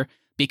character.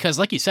 Because,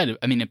 like you said,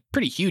 I mean, a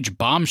pretty huge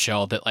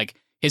bombshell that, like,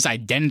 his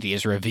identity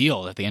is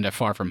revealed at the end of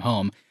Far From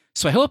Home.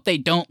 So I hope they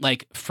don't,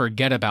 like,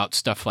 forget about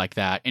stuff like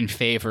that in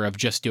favor of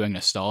just doing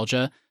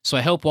nostalgia. So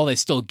I hope while they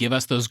still give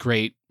us those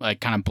great,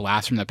 like, kind of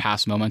blast from the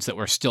past moments, that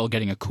we're still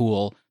getting a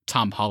cool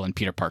Tom Holland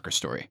Peter Parker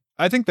story.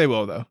 I think they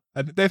will, though.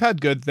 They've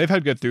had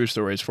good through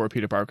stories for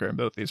Peter Parker in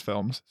both these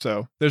films.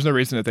 So there's no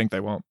reason to think they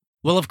won't.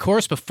 Well, of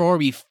course, before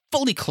we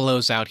fully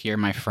close out here,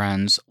 my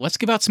friends, let's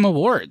give out some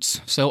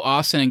awards. So,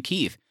 Austin and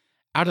Keith,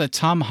 out of the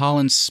Tom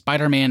Holland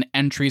Spider-Man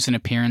entries and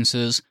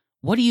appearances,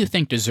 what do you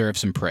think deserves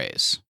some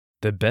praise?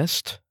 The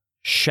Best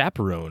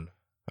Chaperone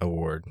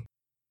Award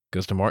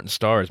goes to Martin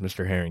Starr as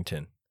Mr.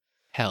 Harrington.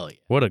 Hell yeah.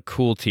 What a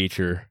cool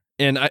teacher.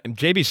 And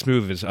J.B.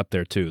 Smoove is up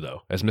there too,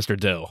 though, as Mr.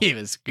 Dell. He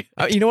was good.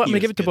 You know what? I'm going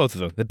to give it to both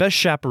of them. The Best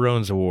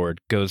Chaperones Award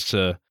goes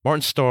to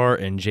Martin Starr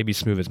and J.B.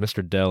 Smoove as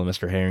Mr. Dell and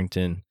Mr.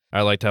 Harrington.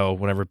 I liked how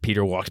whenever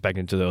Peter walks back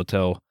into the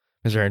hotel,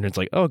 Mr. Harrington's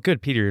like, oh,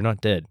 good, Peter, you're not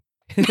dead.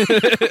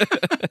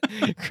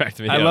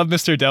 Cracked me I up. love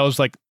Mr. Dell's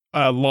like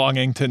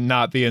longing to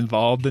not be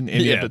involved in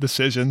any of the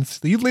decisions.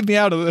 You leave me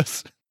out of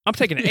this. I'm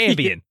taking an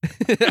Ambien.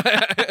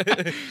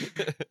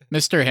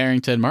 Mr.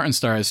 Harrington, Martin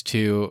Starr has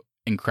two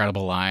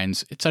incredible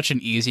lines. It's such an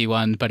easy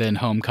one, but in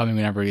Homecoming,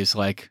 whenever he's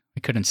like, I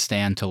couldn't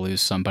stand to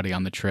lose somebody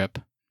on the trip.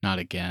 Not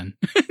again.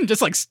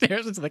 Just like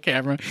stares into the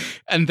camera.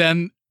 And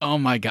then, oh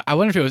my God, I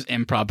wonder if it was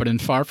improv, but in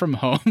Far From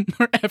Home,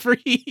 wherever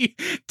he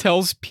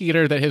tells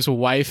Peter that his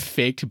wife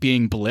faked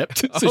being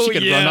blipped so she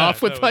could run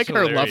off with like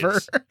her lover,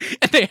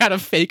 and they had a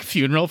fake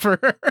funeral for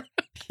her.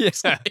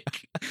 Yes.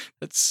 Like,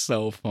 that's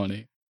so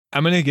funny.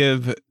 I'm going to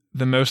give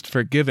the Most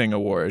Forgiving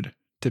Award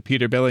to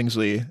Peter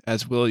Billingsley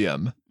as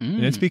William.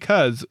 And it's Mm.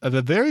 because of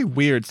a very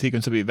weird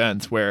sequence of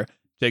events where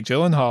Jake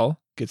Gyllenhaal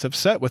gets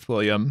upset with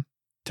William,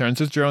 turns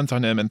his drones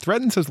on him, and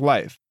threatens his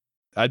life.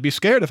 I'd be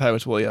scared if I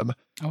was William.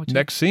 Oh, it's-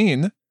 Next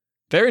scene,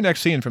 very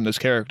next scene from this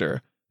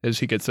character, is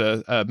he gets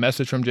a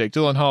message from Jake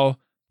Gyllenhaal.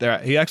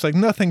 He acts like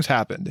nothing's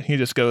happened. He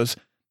just goes,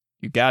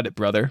 "You got it,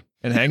 brother,"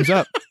 and hangs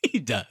up. He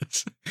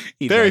does.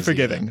 He Very does, he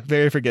forgiving. does.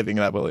 Very forgiving,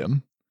 that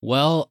William.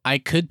 Well, I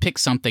could pick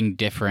something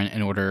different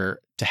in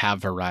order to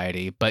have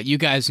variety, but you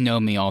guys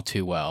know me all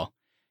too well.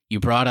 You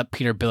brought up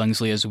Peter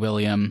Billingsley as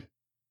William.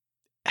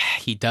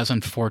 He does,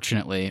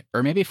 unfortunately,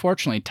 or maybe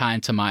fortunately, tie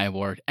into my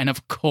award. And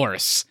of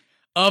course,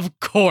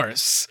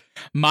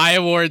 my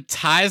award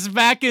ties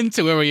back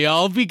into where we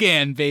all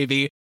began,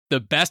 baby. The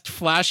best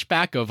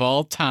flashback of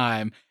all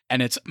time.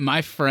 And it's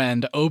my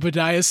friend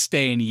Obadiah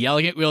Stane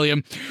yelling at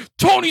William,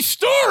 "Tony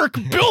Stark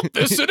built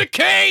this in a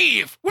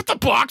cave with a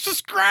box of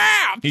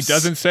scraps!" He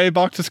doesn't say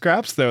box of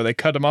scraps, though. They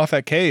cut him off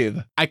at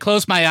cave. I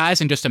closed my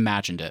eyes and just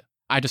imagined it.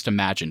 I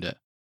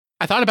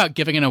thought about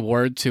giving an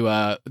award to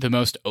the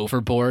most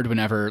overboard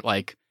whenever,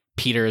 like,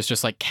 Peter is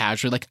just, like,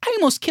 casually like, "I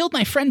almost killed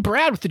my friend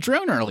Brad with the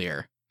drone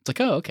earlier." It's like,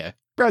 oh, okay.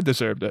 Brad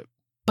deserved it.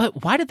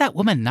 But why did that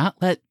woman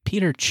not let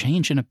Peter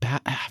change in a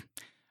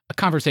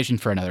conversation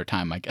for another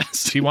time, I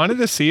guess. She wanted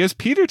to see his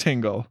Peter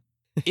tingle.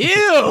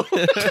 Ew!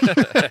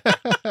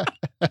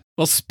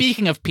 Well,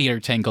 speaking of Peter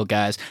Tingle,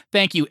 guys,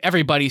 thank you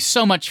everybody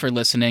so much for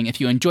listening. If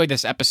you enjoyed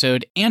this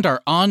episode and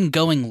our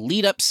ongoing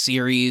lead-up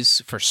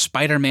series for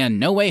Spider-Man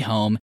No Way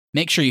Home,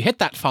 make sure you hit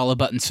that follow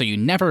button so you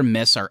never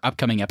miss our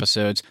upcoming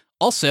episodes.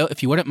 Also,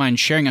 if you wouldn't mind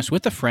sharing us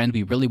with a friend,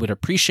 we really would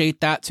appreciate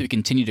that to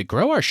continue to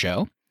grow our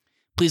show.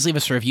 Please leave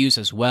us reviews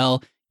as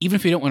well. Even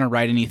if you don't want to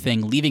write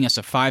anything, leaving us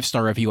a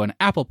 5-star review on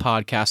Apple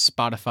Podcasts,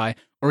 Spotify,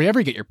 or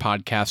wherever you get your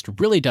podcast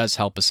really does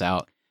help us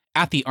out.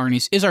 At the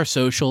Arnie's is our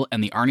social,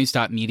 and the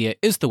Arnie's.media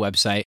is the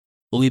website.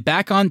 We'll be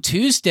back on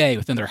Tuesday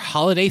with another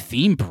holiday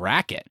theme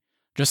bracket.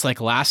 Just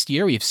like last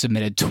year, we've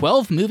submitted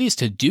 12 movies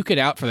to duke it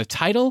out for the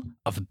title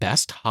of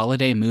Best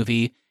Holiday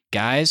Movie.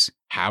 Guys,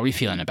 how are we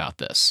feeling about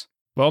this?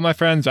 Well, my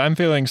friends, I'm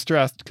feeling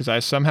stressed because I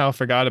somehow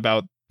forgot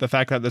about the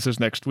fact that this is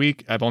next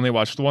week. I've only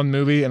watched one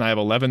movie, and I have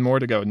 11 more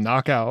to go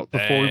knock out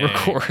before we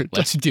record.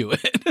 Let's do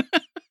it.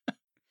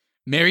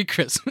 Merry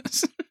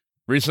Christmas.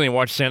 Recently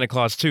watched Santa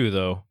Claus 2,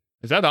 though.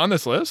 Is that on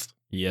this list?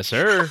 Yes,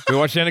 sir. We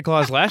watched Santa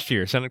Claus last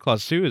year. Santa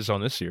Claus 2 is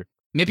on this year.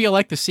 Maybe you'll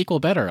like the sequel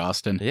better,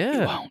 Austin. Yeah. You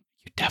won't.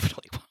 You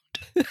definitely won't.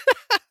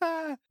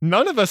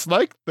 None of us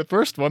liked the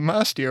first one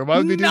last year. Why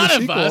would we do None the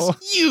of sequel?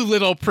 us. You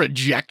little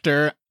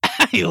projector.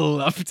 I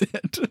loved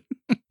it.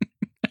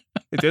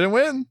 It didn't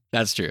win.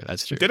 That's true.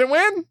 It didn't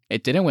win.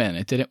 It didn't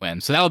win.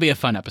 So that'll be a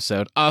fun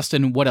episode.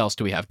 Austin, what else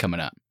do we have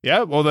coming up?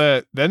 Yeah, well,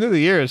 the end of the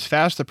year is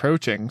fast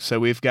approaching. So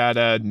we've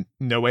got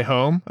No Way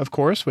Home, of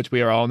course, which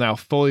we are all now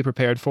fully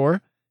prepared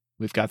for.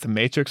 We've got the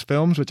Matrix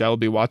films, which I will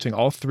be watching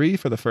all 3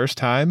 for the first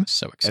time.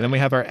 So excited. And then we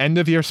have our end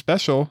of year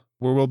special,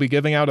 where we'll be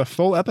giving out a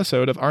full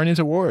episode of Arnie's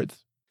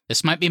Awards.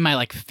 This might be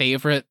my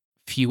favorite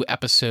few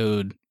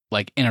episode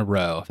in a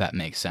row, if that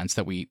makes sense,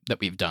 that we've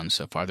done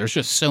so far. There's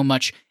just so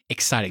much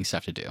exciting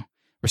stuff to do.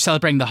 We're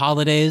celebrating the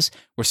holidays.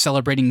 We're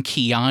celebrating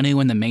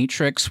Keanu and the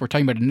Matrix. We're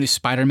talking about a new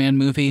Spider-Man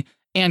movie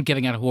and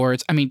giving out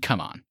awards. I mean,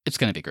 come on. It's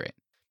going to be great.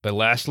 But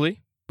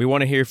lastly, we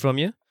want to hear from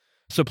you.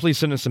 So please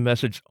send us a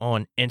message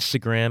on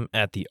Instagram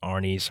at The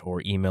Arnie's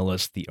or email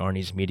us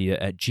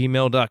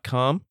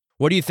thearniesmedia@gmail.com.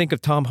 What do you think of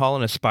Tom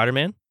Holland as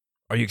Spider-Man?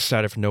 Are you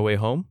excited for No Way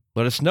Home?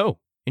 Let us know.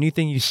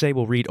 Anything you say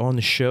we'll read on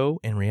the show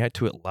and react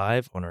to it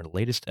live on our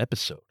latest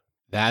episode.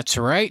 That's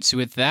right. So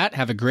with that,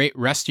 have a great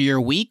rest of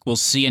your week. We'll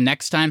see you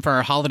next time for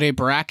our holiday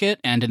bracket.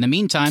 And in the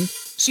meantime,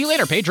 see you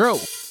later, Pedro.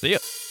 See ya.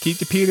 Keep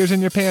the Peters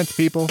in your pants,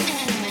 people.